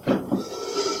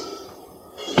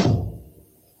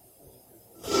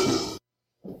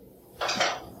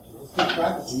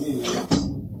 happen to me.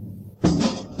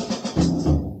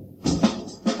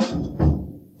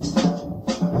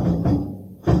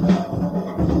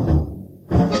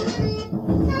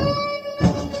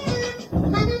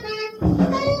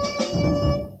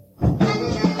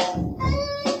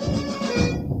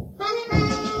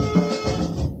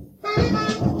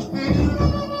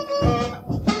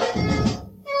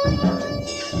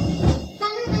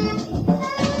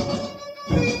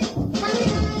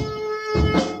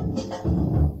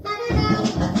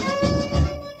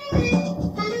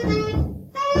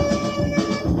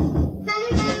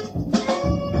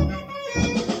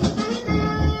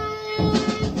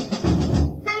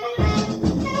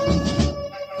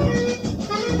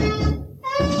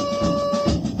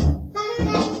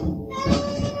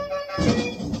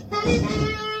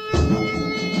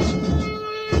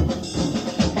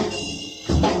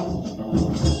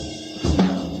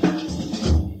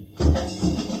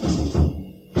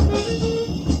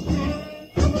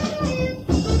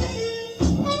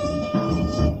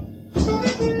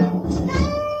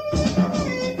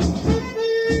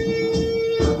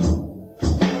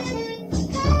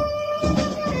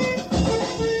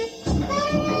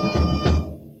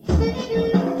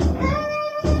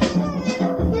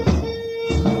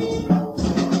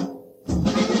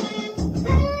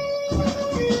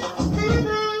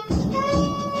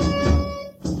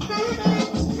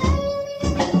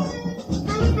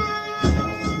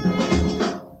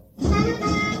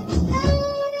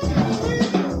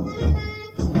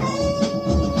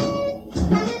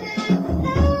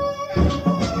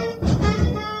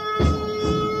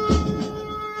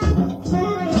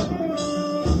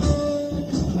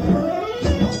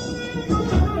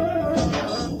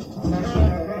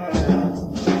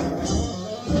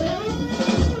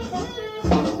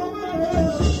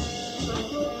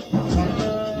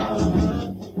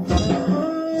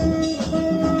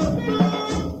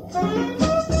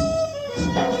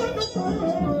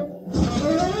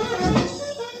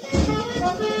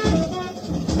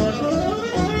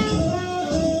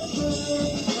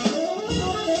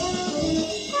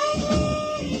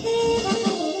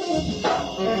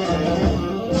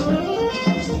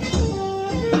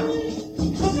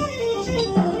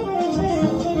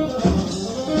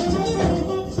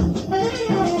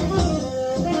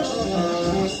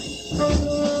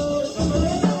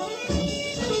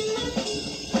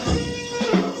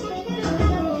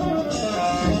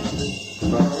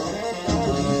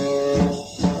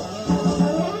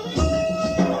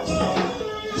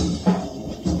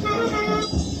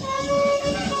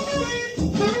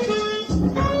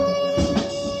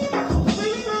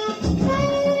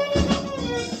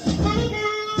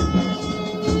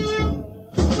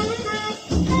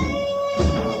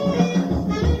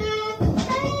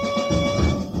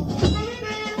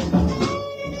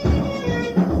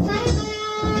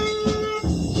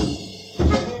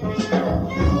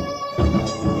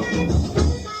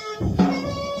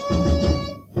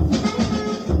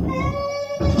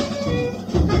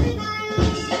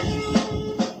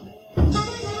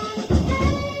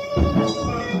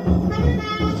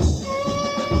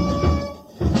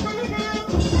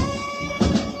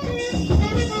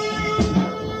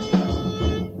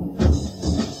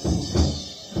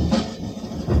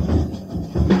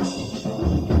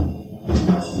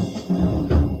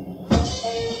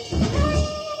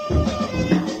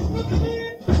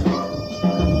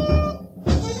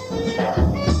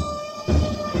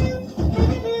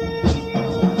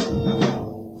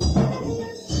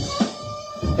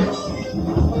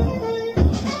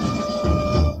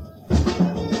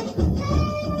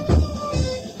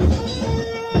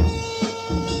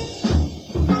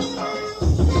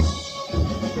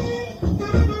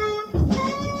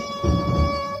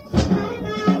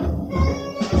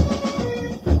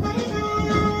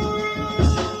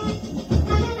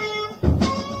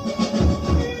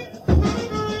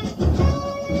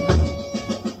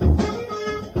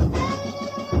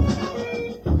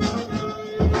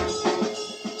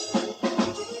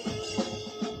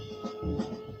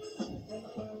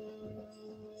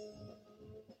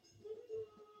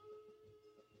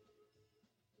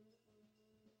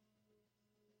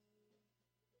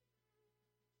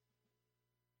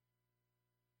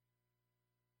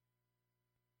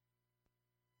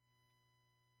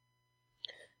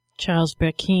 Charles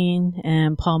Berkeen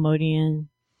and Paul Motian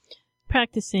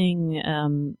practicing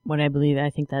what I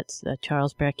think that's a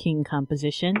Charles Berkeen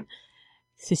composition,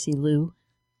 Sissy Lou.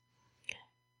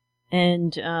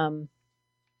 And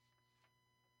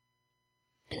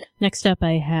next up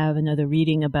I have another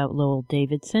reading about Lowell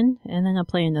Davidson, and then I'll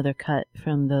play another cut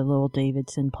from the Lowell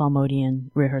Davidson Paul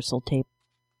Motian rehearsal tape.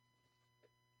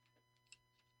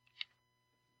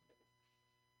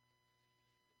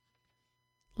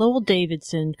 Lowell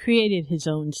Davidson created his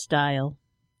own style.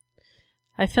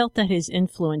 I felt that his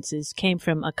influences came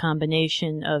from a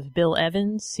combination of Bill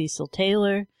Evans, Cecil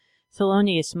Taylor,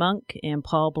 Thelonious Monk, and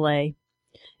Paul Bley,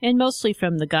 and mostly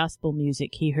from the gospel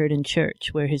music he heard in church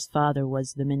where his father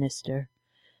was the minister.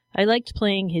 I liked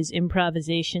playing his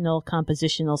improvisational,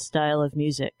 compositional style of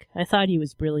music. I thought he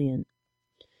was brilliant.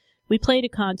 We played a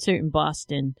concert in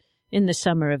Boston in the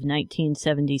summer of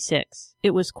 1976.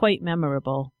 It was quite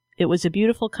memorable. It was a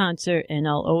beautiful concert, and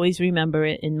I'll always remember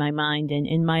it in my mind and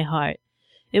in my heart.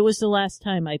 It was the last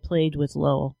time I played with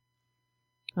Lowell.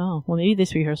 Oh, well, maybe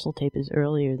this rehearsal tape is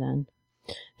earlier then.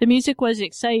 The music was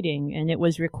exciting, and it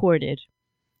was recorded.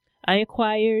 I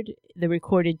acquired the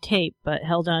recorded tape, but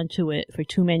held on to it for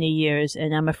too many years,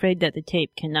 and I'm afraid that the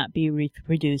tape cannot be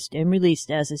reproduced and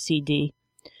released as a CD.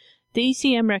 The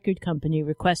ECM record company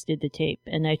requested the tape,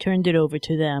 and I turned it over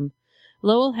to them.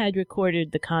 Lowell had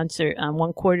recorded the concert on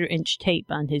 1/4-inch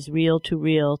tape on his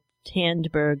reel-to-reel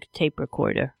Tandberg tape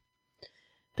recorder.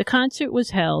 The concert was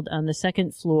held on the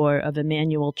second floor of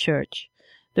Emmanuel Church.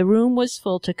 The room was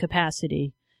full to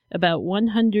capacity, about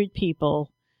 100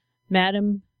 people.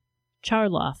 Madame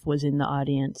Charloff was in the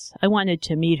audience. I wanted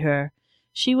to meet her.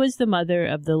 She was the mother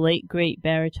of the late great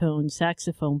baritone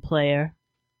saxophone player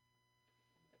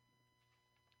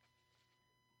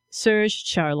Serge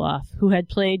Charloff, who had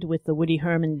played with the Woody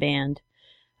Herman Band.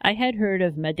 I had heard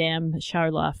of Madame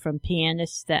Charloff from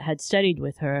pianists that had studied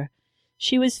with her.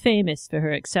 She was famous for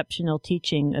her exceptional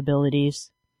teaching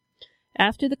abilities.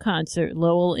 After the concert,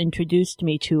 Lowell introduced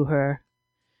me to her.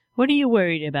 "What are you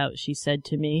worried about?" she said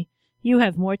to me. "You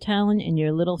have more talent in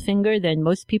your little finger than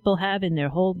most people have in their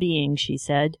whole being," she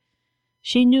said.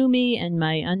 She knew me and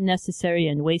my unnecessary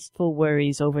and wasteful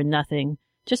worries over nothing,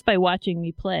 just by watching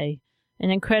me play. An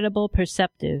incredible,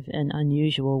 perceptive, and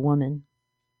unusual woman.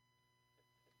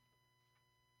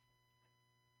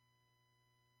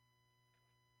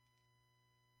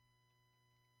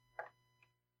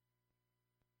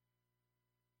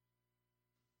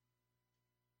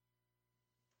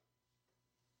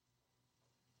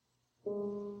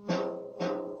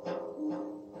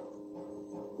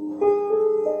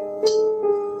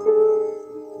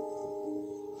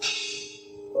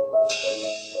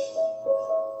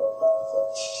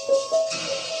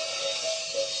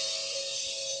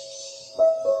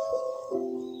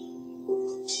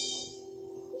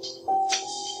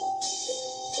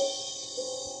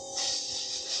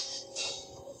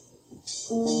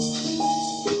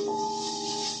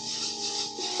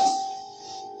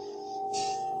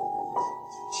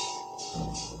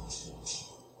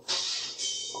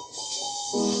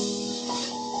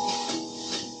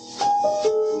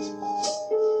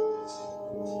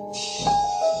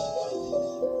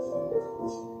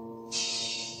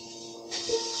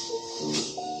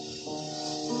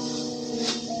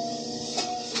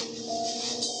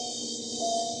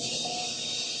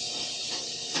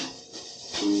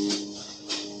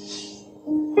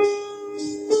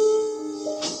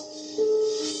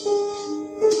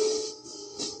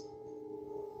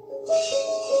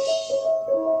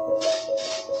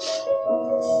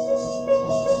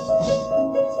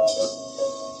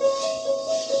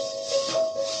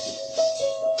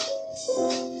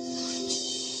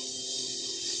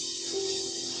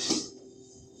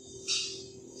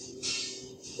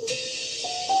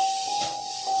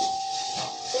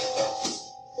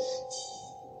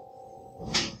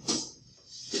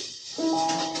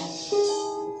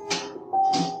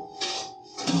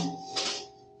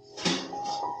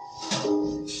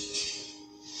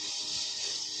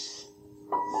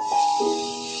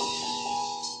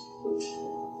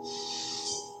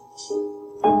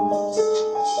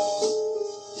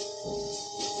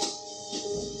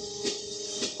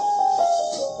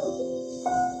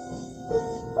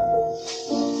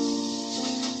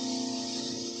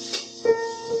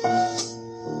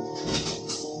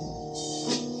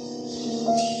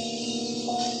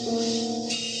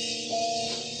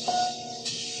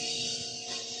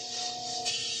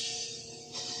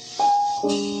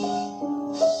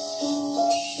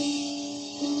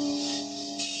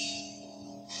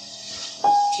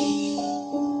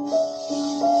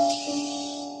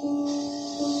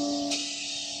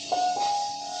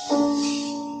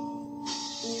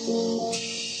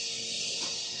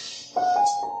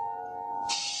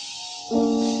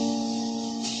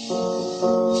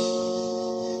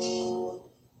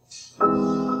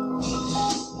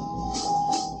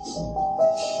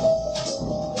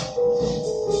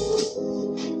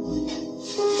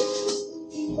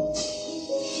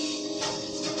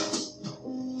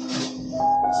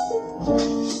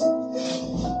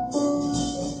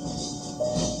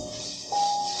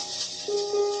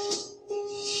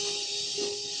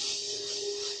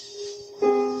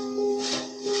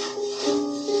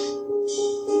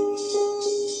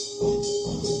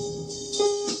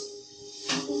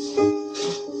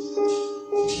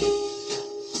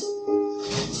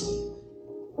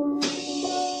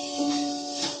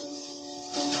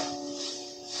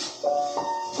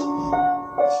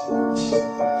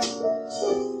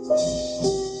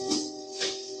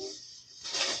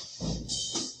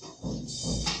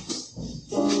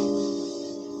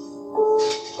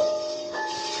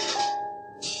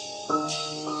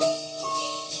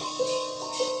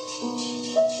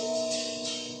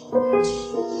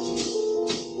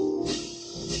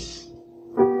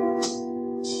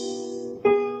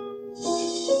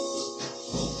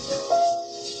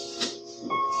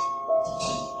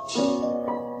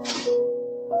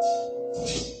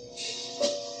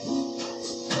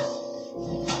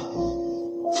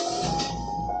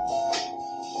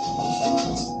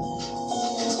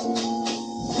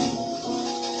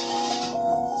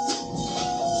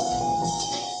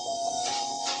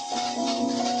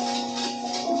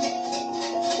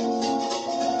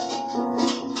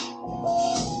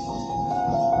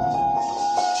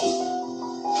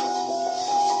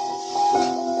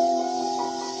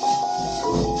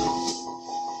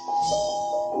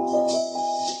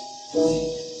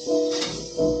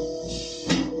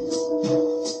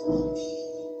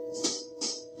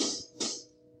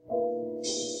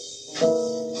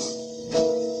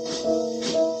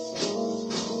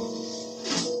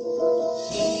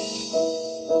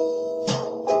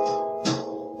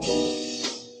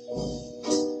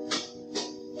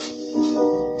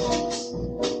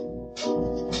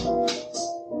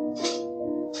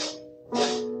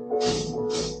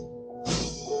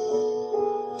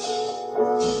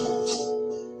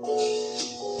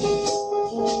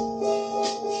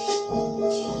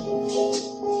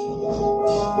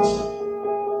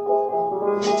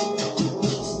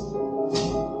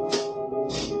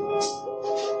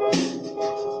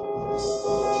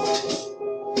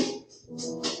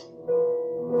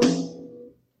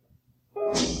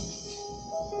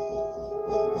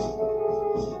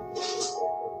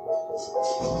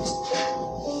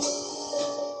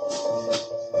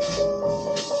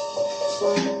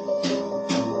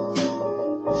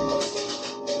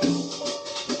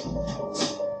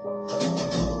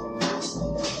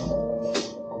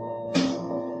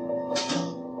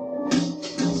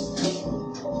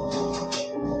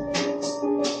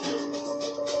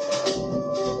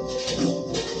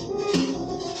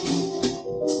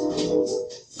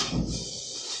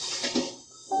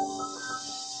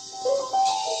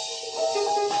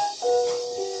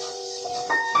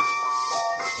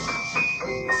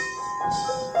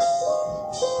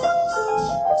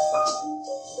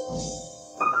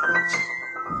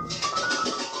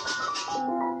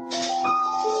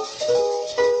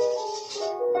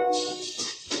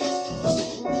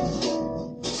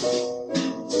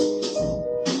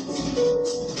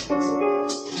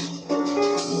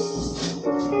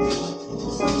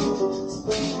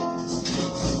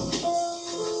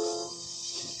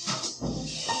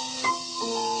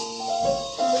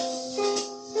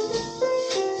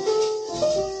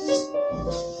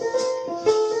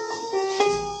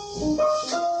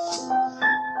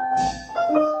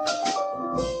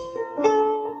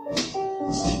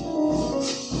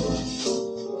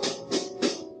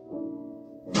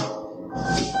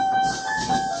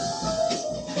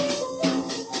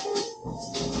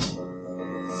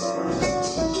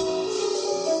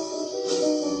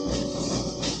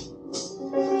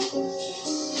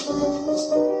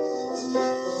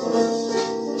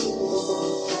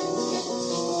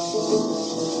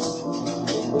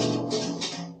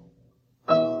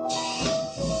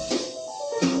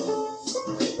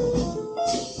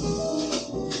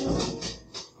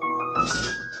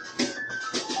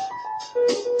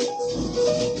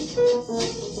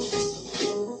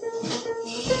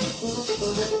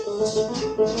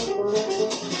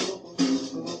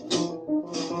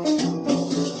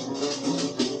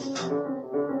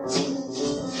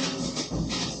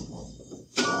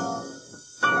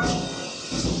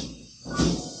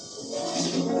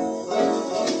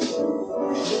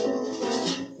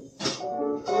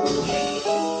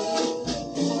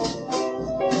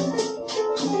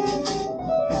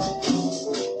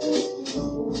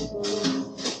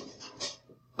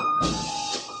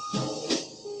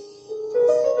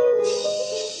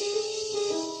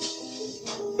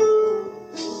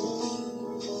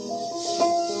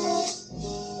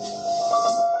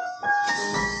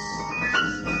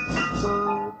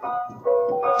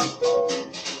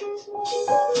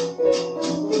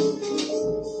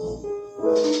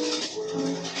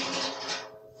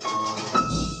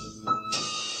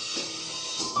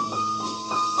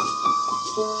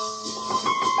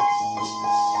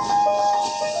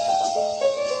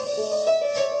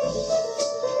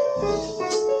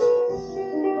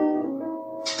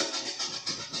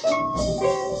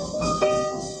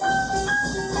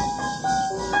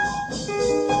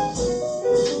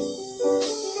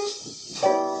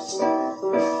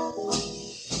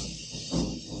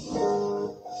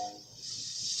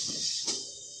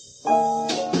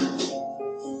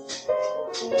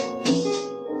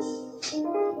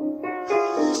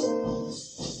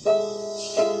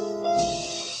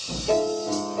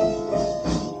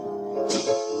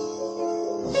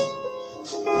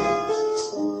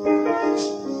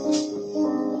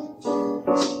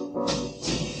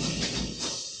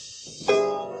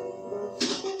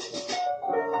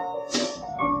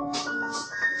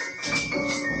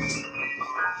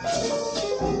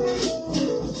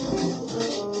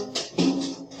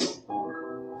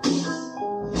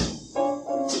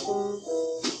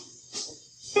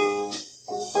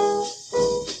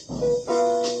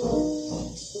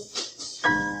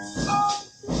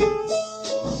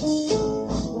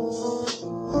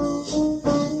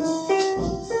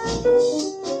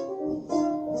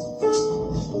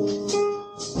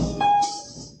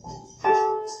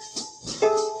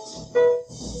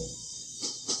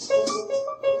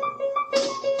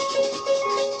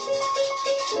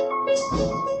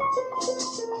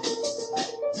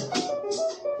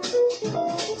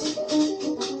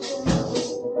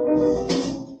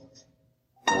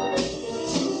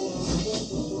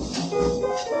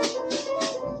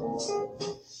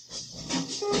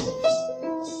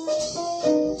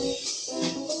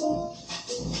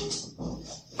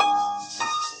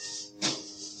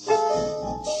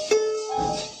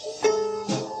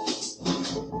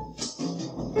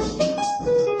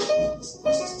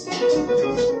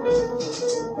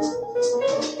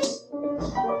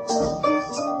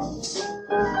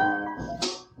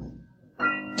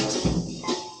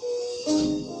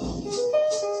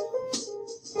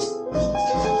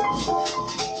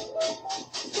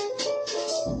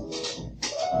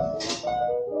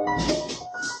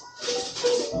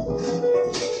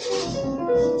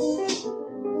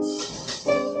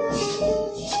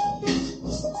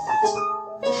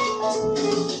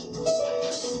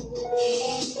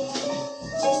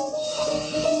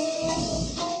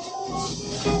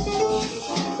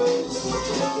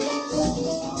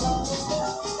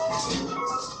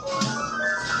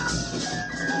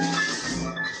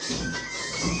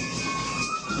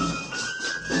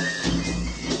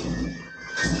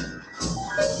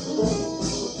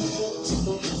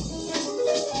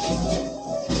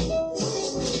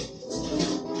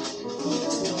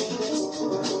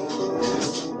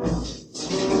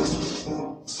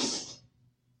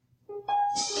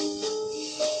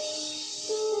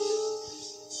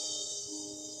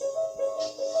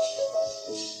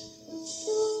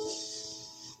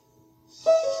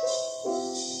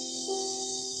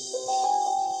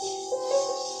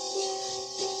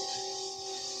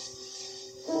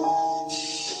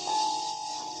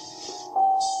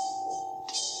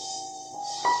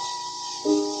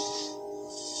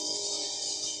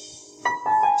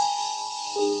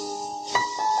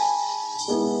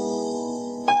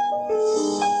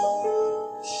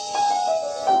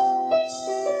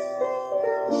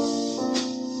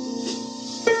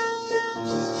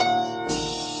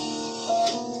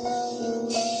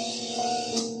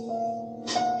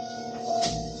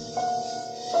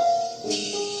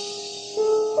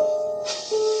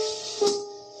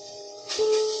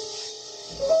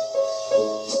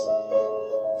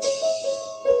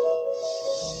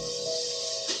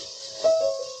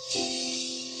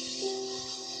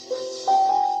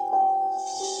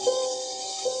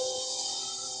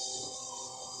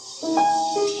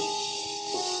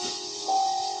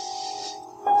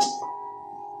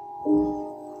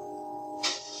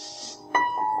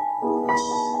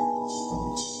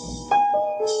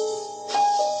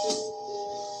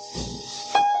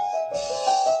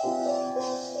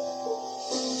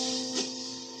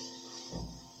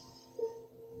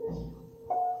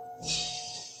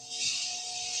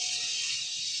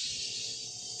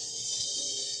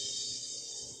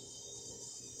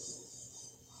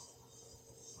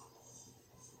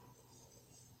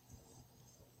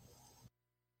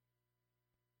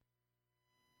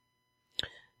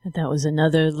 That was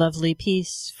another lovely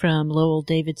piece from Lowell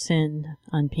Davidson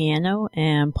on piano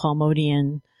and Paul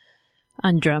Motian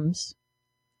on drums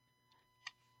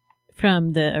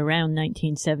from the around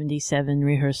 1977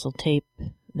 rehearsal tape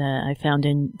that I found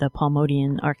in the Paul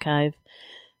Motian archive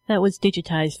that was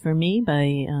digitized for me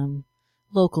by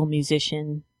local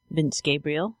musician Vince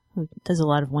Gabriel, who does a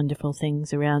lot of wonderful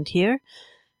things around here.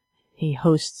 He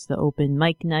hosts the open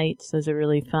mic nights. Those are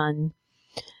really fun.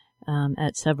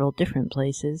 At several different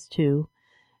places, too.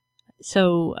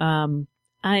 So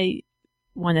I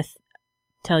want to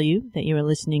tell you that you are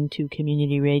listening to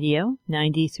Community Radio,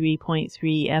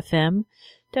 93.3 FM,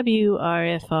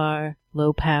 WRFR,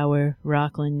 Low Power,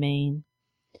 Rockland, Maine.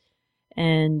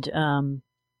 And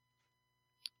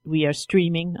we are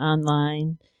streaming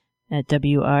online at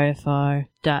WRFR.org.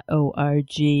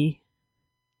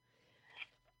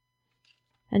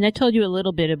 And I told you a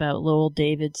little bit about Lowell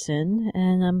Davidson,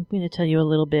 and I'm going to tell you a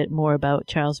little bit more about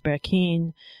Charles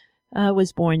Brackeen.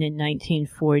 Was born in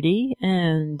 1940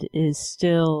 and is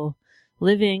still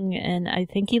living, and I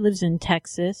think he lives in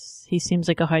Texas. He seems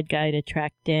like a hard guy to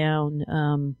track down.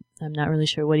 I'm not really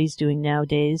sure what he's doing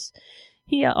nowadays.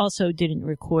 He also didn't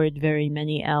record very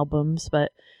many albums,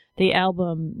 but the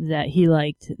album that he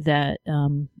liked that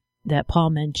Paul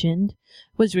mentioned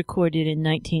was recorded in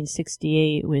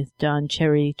 1968 with Don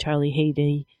Cherry, Charlie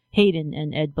Hayden,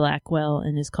 and Ed Blackwell,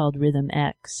 and is called Rhythm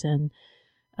X. And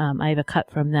I have a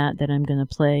cut from that I'm going to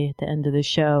play at the end of the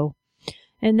show.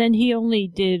 And then he only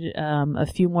did a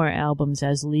few more albums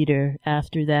as leader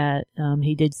after that.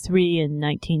 He did 3 in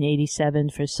 1987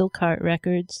 for Silkheart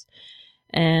Records,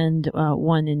 and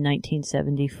one in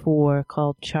 1974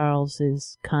 called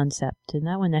Charles's Concept. And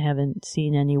that one I haven't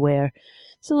seen anywhere.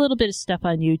 It's a little bit of stuff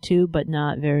on YouTube, but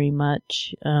not very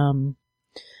much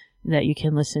that you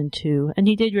can listen to. And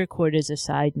he did record as a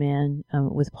sideman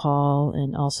with Paul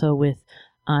and also with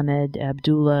Ahmed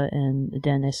Abdullah and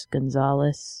Dennis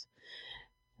Gonzalez.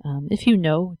 If you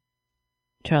know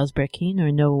Charles Brackeen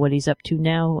or know what he's up to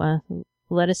now,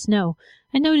 let us know.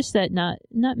 I noticed that not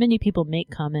many people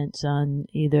make comments on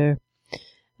either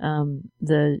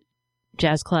the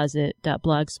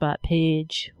jazzcloset.blogspot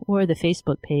page or the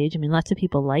Facebook page. I mean, lots of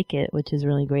people like it, which is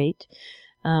really great.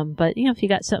 But, if you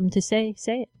got something to say,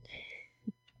 say it.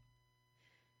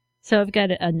 So I've got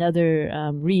another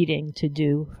reading to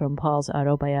do from Paul's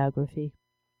autobiography.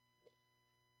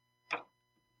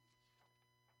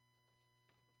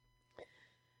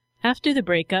 After the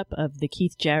breakup of the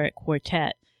Keith Jarrett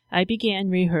Quartet, I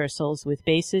began rehearsals with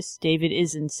bassist David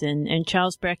Isenson and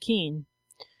Charles Brackeen,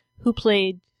 who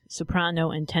played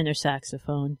soprano and tenor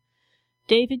saxophone.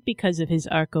 David because of his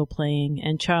arco playing,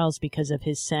 and Charles because of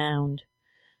his sound.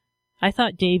 I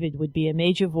thought David would be a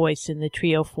major voice in the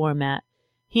trio format.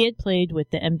 He had played with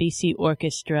the NBC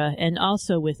Orchestra and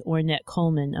also with Ornette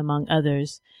Coleman, among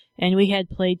others, and we had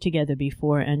played together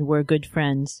before and were good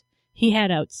friends. He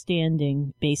had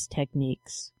outstanding bass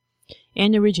techniques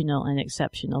and original and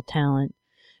exceptional talent.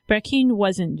 Brackeen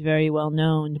wasn't very well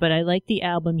known, but I liked the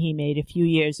album he made a few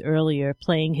years earlier,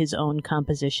 playing his own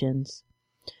compositions.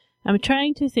 I'm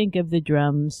trying to think of the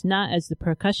drums not as the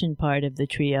percussion part of the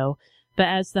trio, but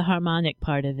as the harmonic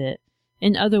part of it.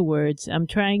 In other words, I'm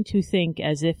trying to think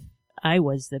as if I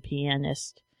was the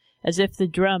pianist, as if the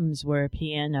drums were a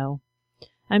piano.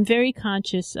 I'm very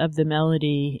conscious of the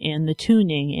melody and the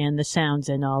tuning and the sounds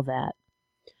and all that.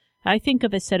 I think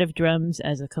of a set of drums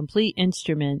as a complete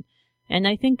instrument, and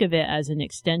I think of it as an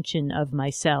extension of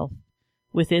myself.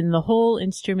 Within the whole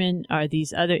instrument are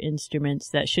these other instruments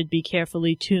that should be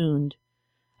carefully tuned.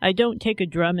 I don't take a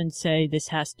drum and say, this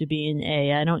has to be an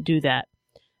A. I don't do that.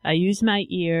 I use my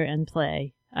ear and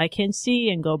play. I can see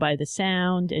and go by the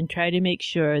sound and try to make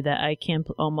sure that I can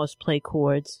almost play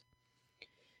chords.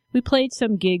 We played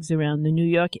some gigs around the New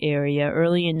York area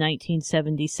early in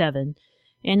 1977,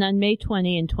 and on May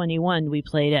 20 and 21 we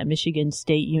played at Michigan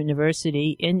State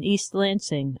University in East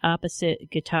Lansing,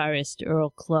 opposite guitarist Earl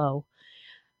Clough.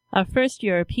 Our first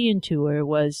European tour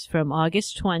was from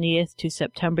August 20th to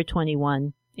September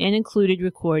 21 and included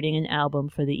recording an album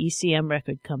for the ECM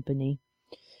record company.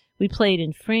 We played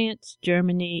in France,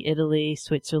 Germany, Italy,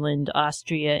 Switzerland,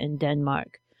 Austria, and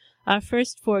Denmark. Our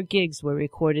first 4 gigs were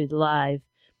recorded live.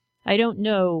 I don't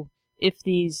know if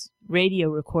these radio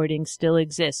recordings still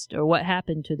exist or what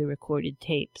happened to the recorded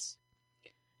tapes.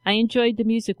 I enjoyed the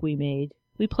music we made.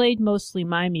 We played mostly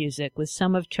my music with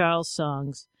some of Charles'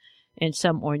 songs and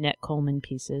some Ornette Coleman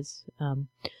pieces.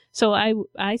 So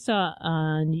I saw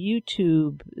on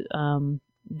YouTube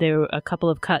there were a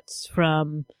couple of cuts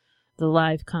from the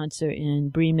live concert in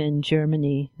Bremen,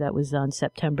 Germany that was on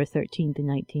September 13th in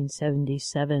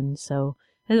 1977. So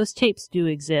those tapes do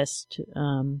exist.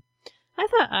 I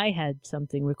thought I had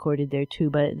something recorded there too,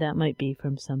 but that might be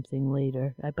from something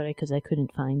later. Because I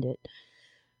couldn't find it.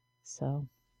 So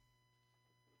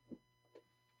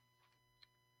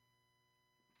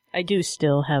I do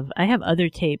still have. I have other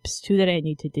tapes too that I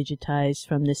need to digitize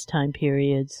from this time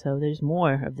period. So there's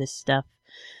more of this stuff.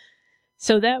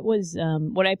 So that was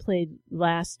what I played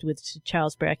last with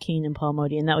Charles Brackeen and Paul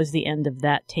Motian, and that was the end of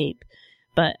that tape.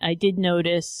 But I did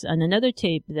notice on another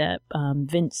tape that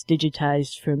Vince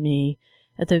digitized for me,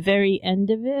 at the very end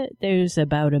of it, there's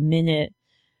about a minute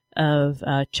of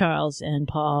Charles and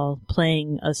Paul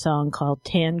playing a song called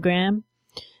Tangram,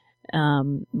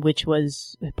 which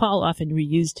was, Paul often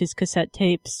reused his cassette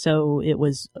tapes, so it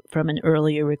was from an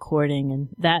earlier recording, and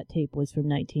that tape was from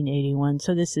 1981,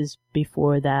 so this is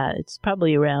before that. It's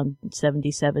probably around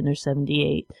 77 or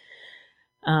 78.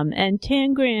 And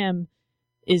Tangram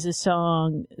is a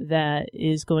song that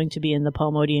is going to be in the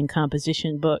Paul Motian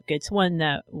composition book. It's one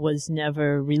that was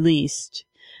never released.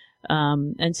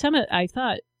 And I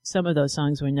thought some of those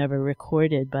songs were never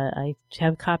recorded, but I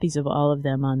have copies of all of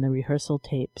them on the rehearsal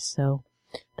tapes, so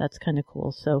that's kind of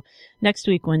cool. So next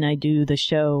week when I do the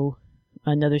show,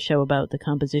 another show about the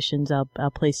compositions, I'll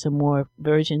play some more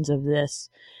versions of this.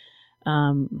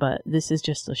 But this is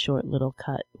just a short little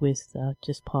cut with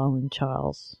just Paul and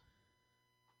Charles.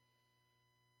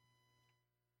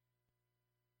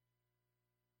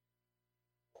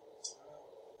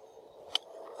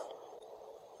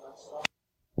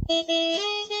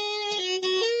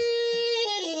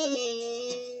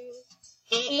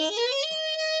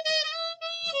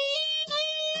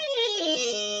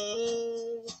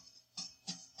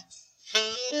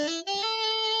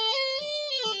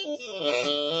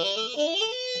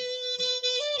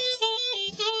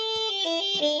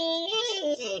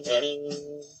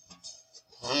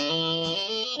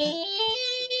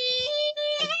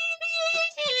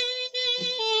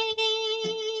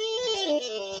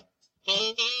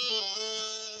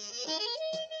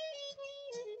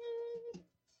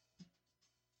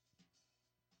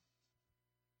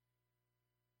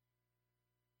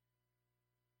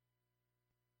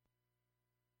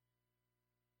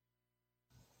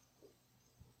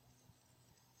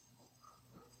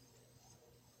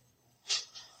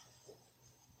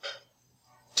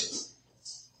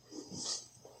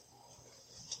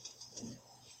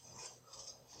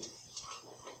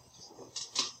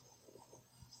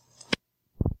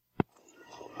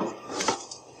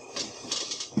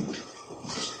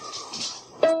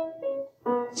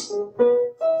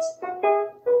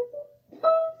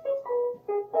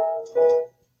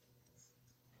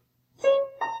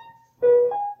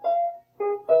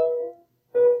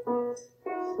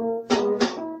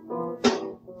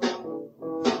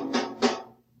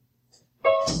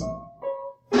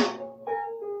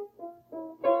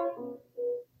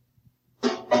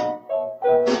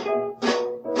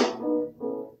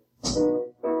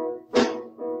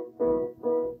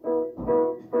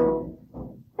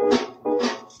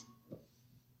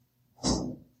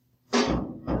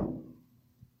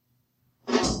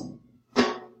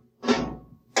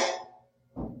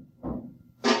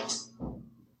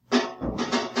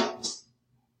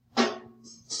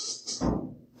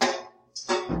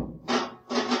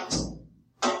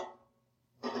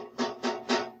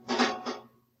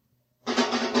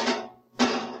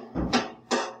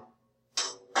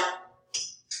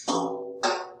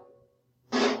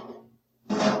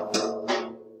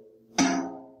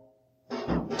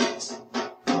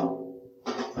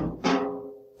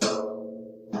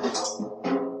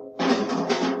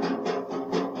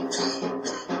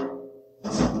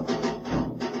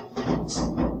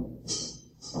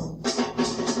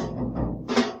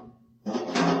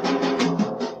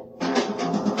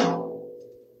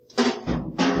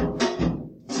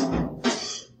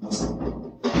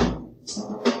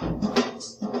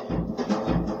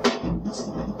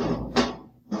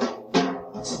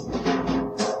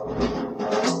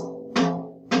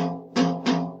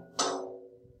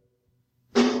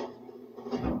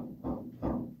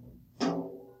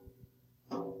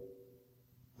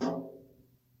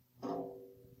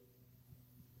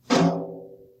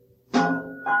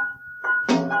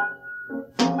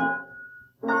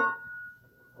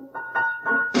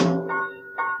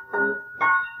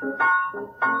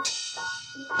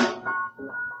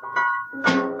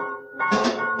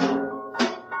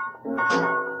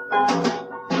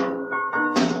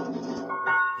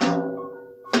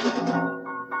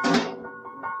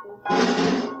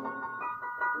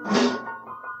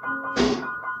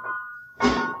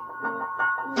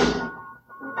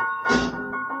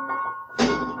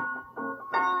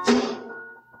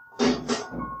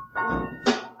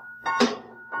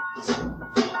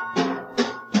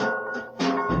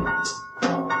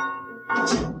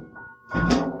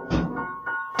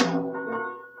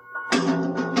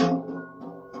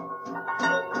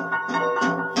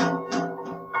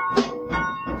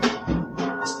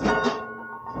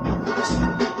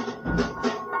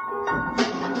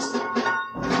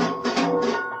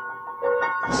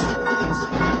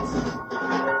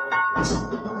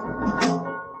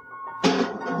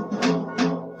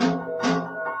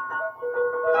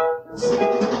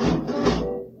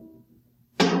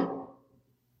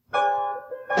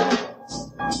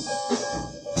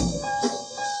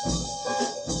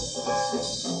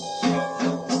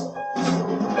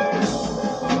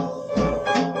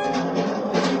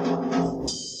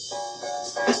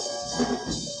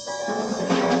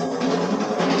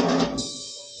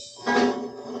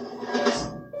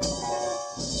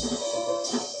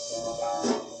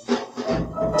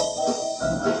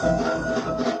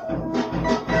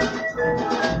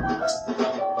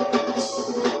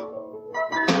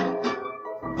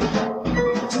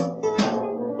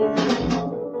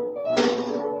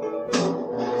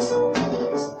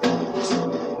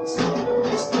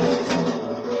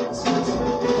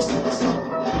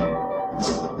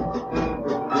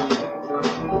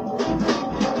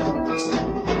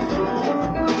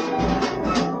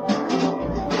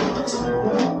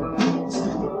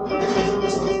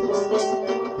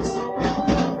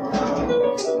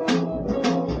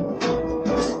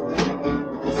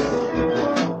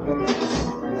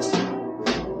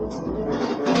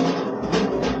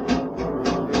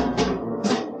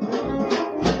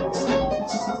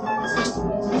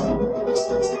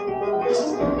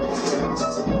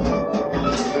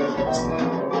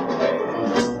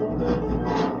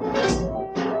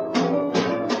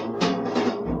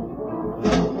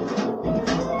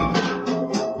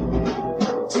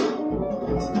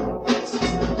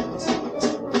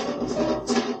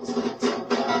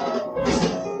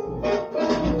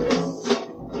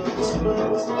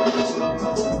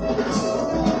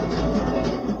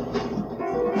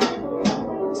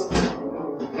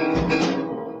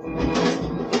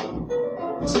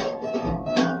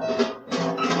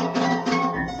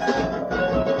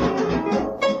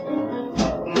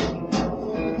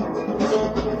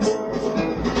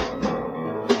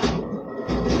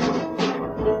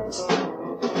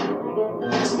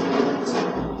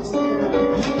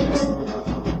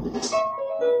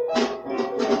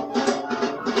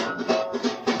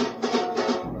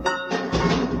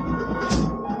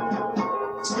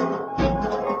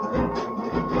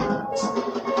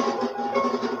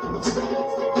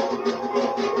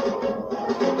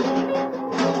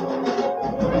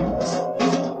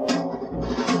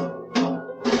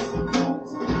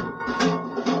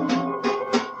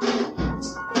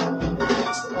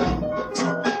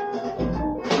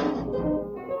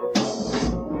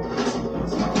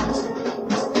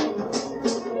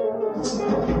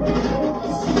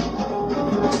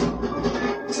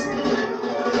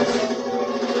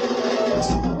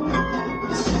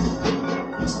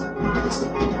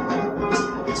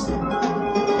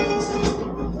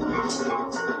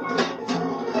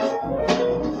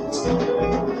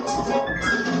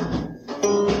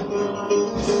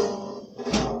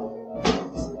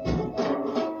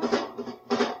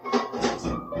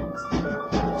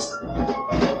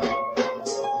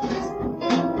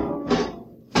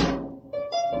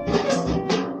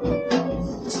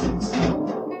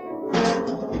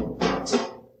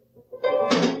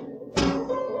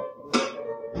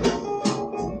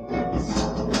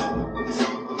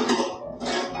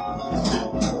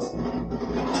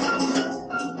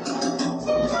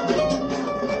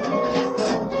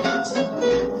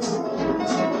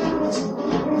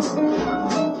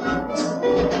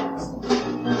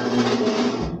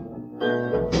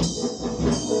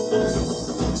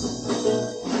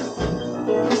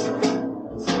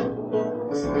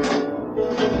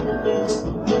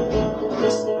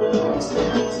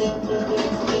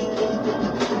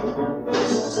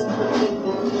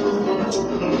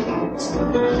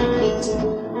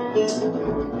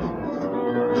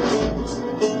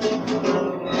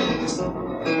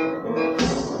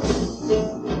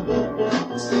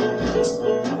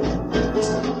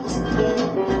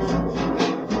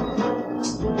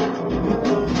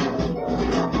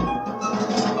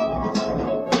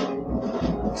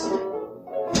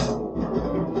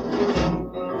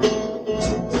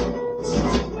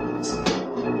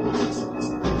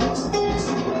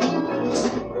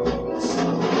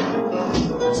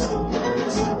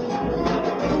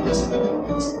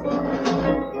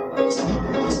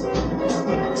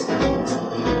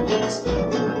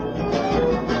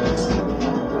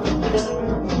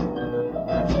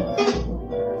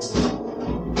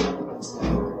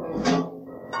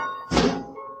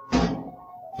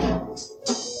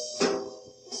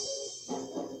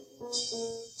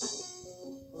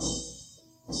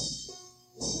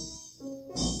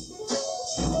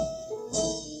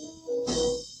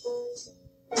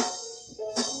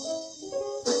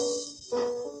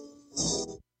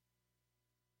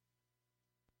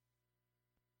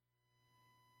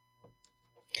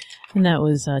 And that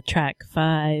was track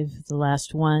 5, the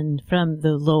last one from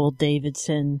the Lowell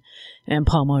Davidson and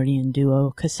Paul Motian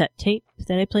duo cassette tape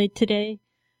that I played today.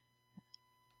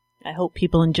 I hope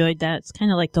people enjoyed that. It's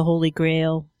kind of like the Holy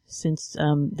Grail, since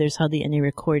there's hardly any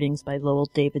recordings by Lowell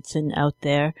Davidson out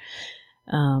there.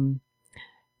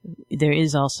 There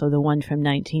is also the one from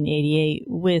 1988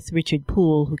 with Richard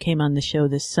Poole, who came on the show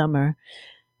this summer.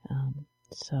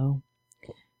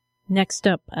 Next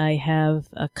up, I have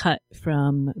a cut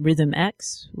from Rhythm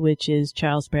X, which is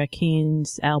Charles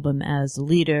Brackeen's album As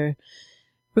Leader,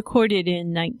 recorded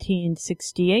in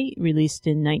 1968, released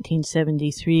in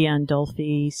 1973 on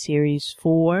Dolphy Series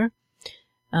 4.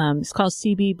 It's called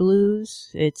CB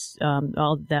Blues. It's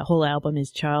that whole album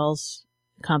is Charles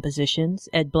compositions.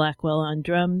 Ed Blackwell on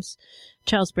drums,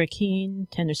 Charles Brackeen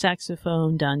tenor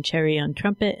saxophone, Don Cherry on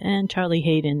trumpet, and Charlie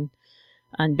Hayden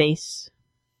on bass.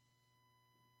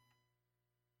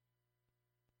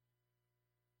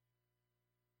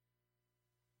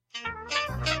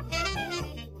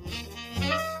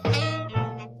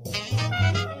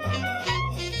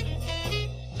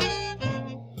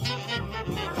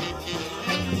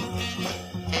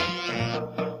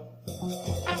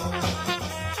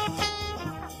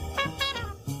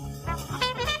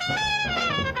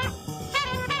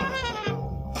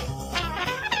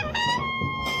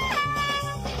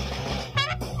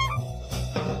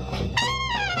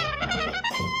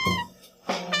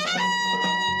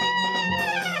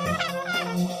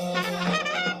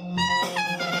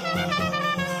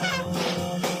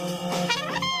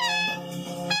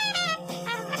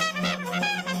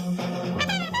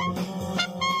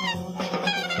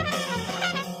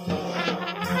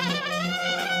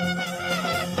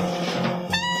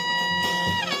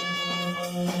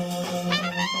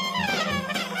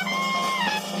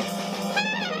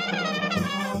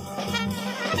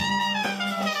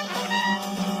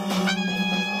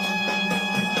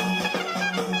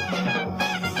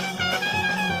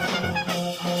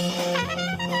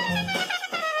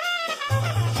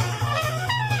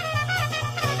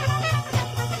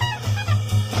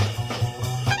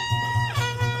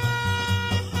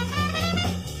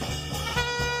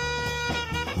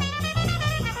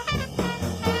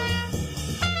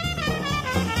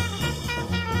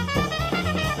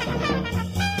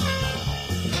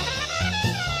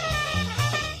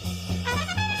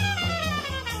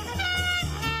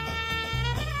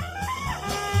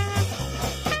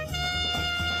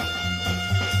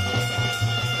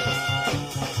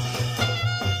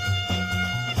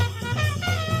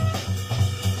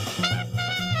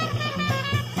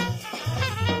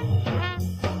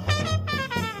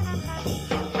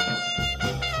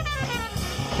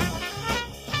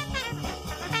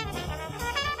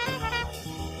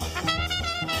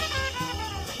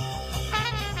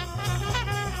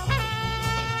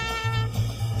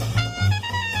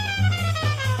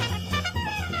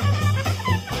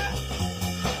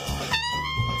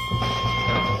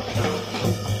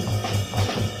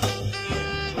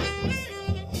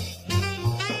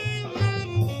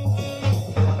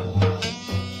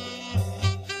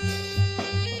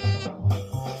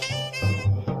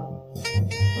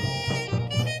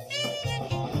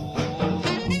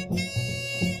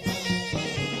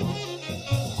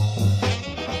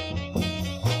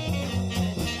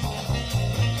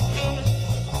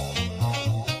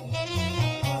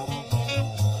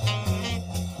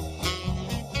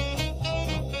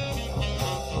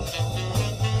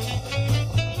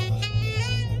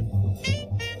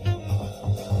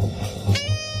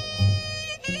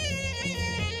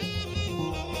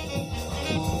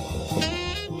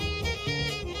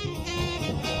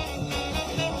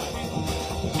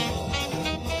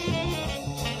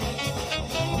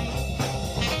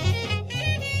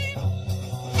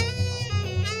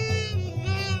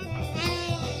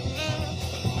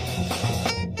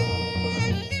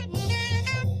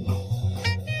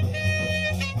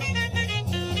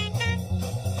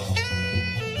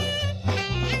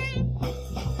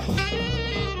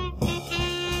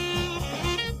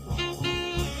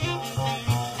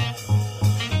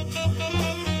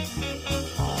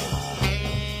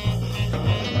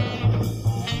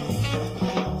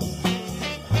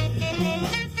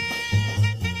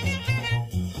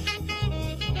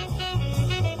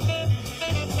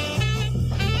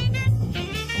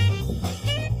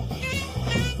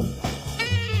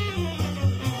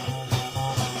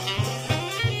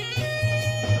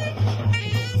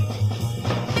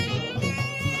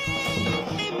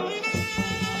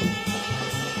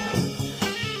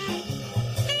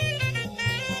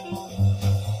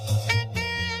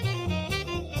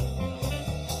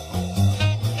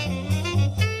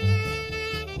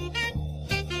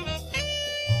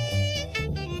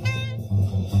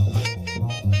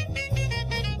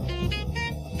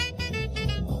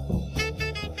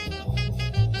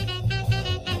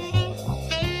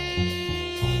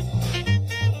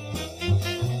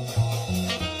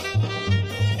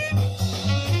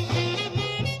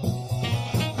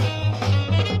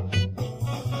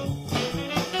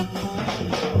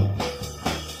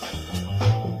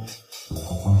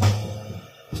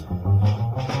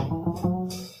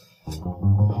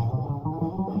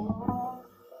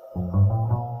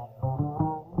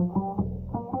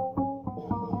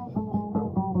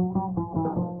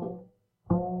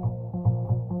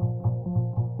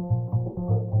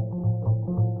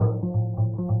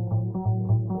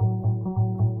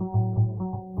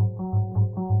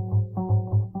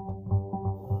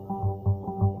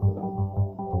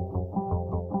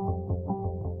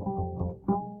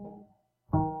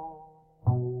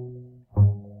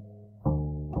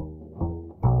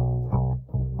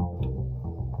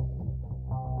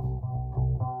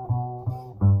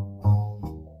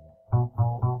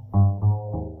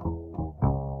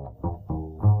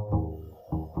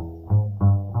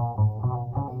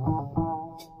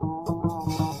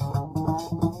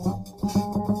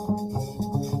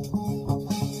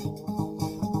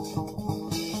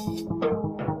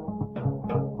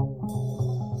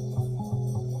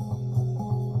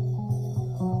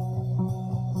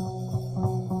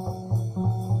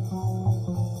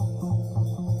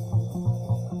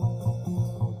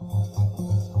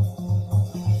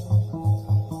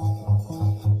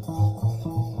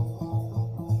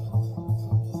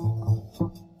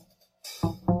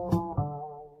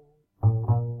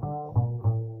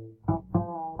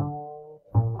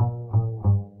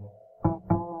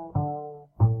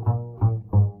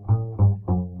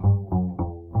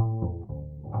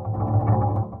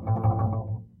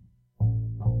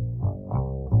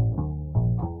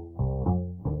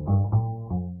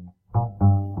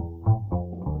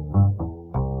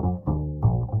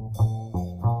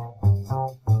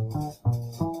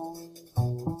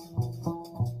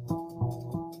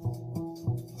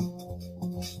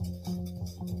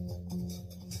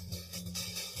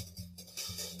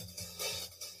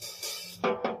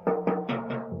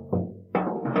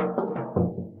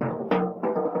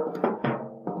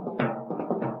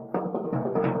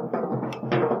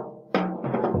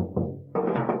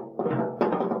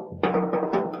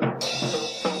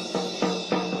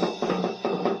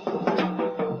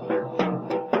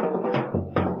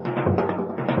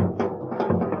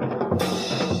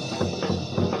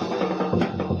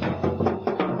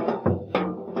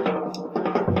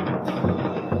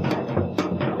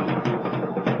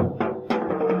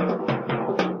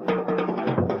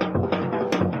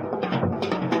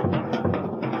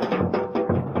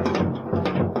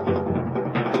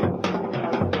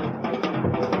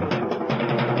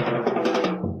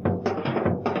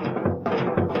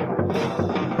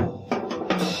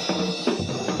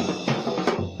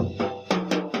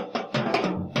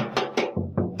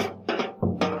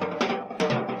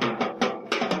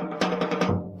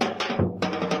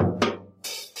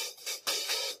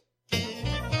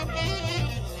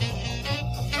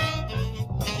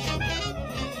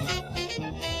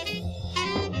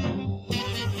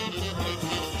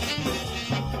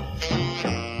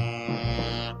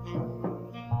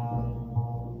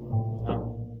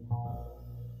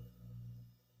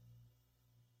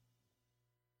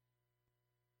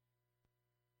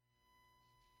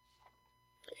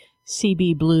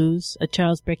 CB Blues, a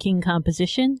Charles Berking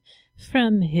composition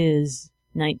from his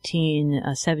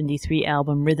 1973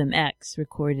 album Rhythm X,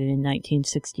 recorded in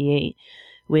 1968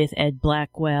 with Ed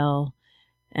Blackwell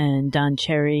and Don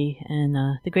Cherry and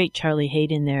the great Charlie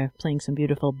Hayden there playing some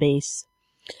beautiful bass.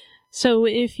 So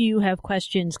if you have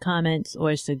questions, comments,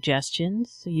 or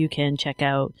suggestions, you can check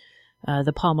out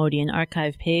the Paul Motian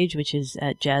archive page, which is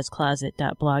at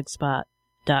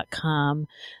jazzcloset.blogspot.com.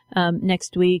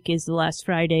 Next week is the last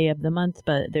Friday of the month,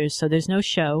 but there's no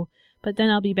show. But then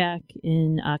I'll be back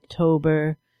in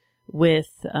October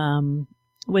with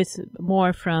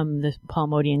more from the Paul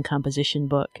Motian composition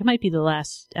book. It might be the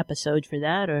last episode for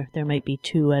that, or there might be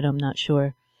two, I'm not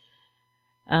sure.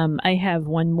 I have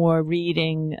one more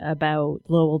reading about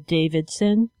Lowell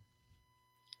Davidson,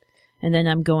 and then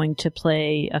I'm going to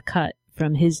play a cut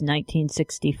from his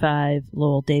 1965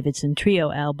 Lowell Davidson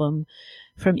Trio album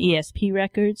from ESP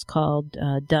Records called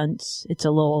Dunce. It's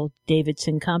a Lowell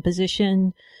Davidson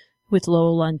composition with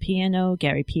Lowell on piano,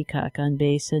 Gary Peacock on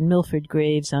bass, and Milford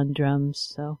Graves on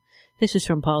drums. So this is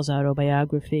from Paul's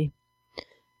autobiography.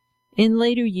 In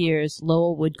later years,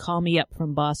 Lowell would call me up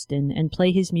from Boston and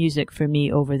play his music for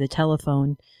me over the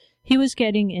telephone. He was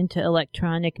getting into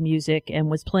electronic music and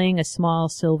was playing a small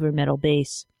silver metal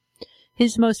bass.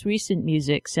 His most recent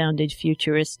music sounded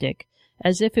futuristic,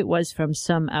 as if it was from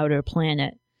some outer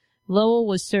planet. Lowell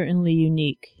was certainly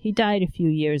unique. He died a few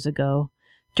years ago.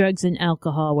 Drugs and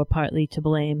alcohol were partly to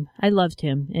blame. I loved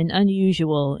him, an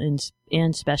unusual and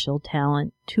special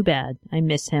talent. Too bad. I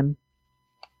miss him.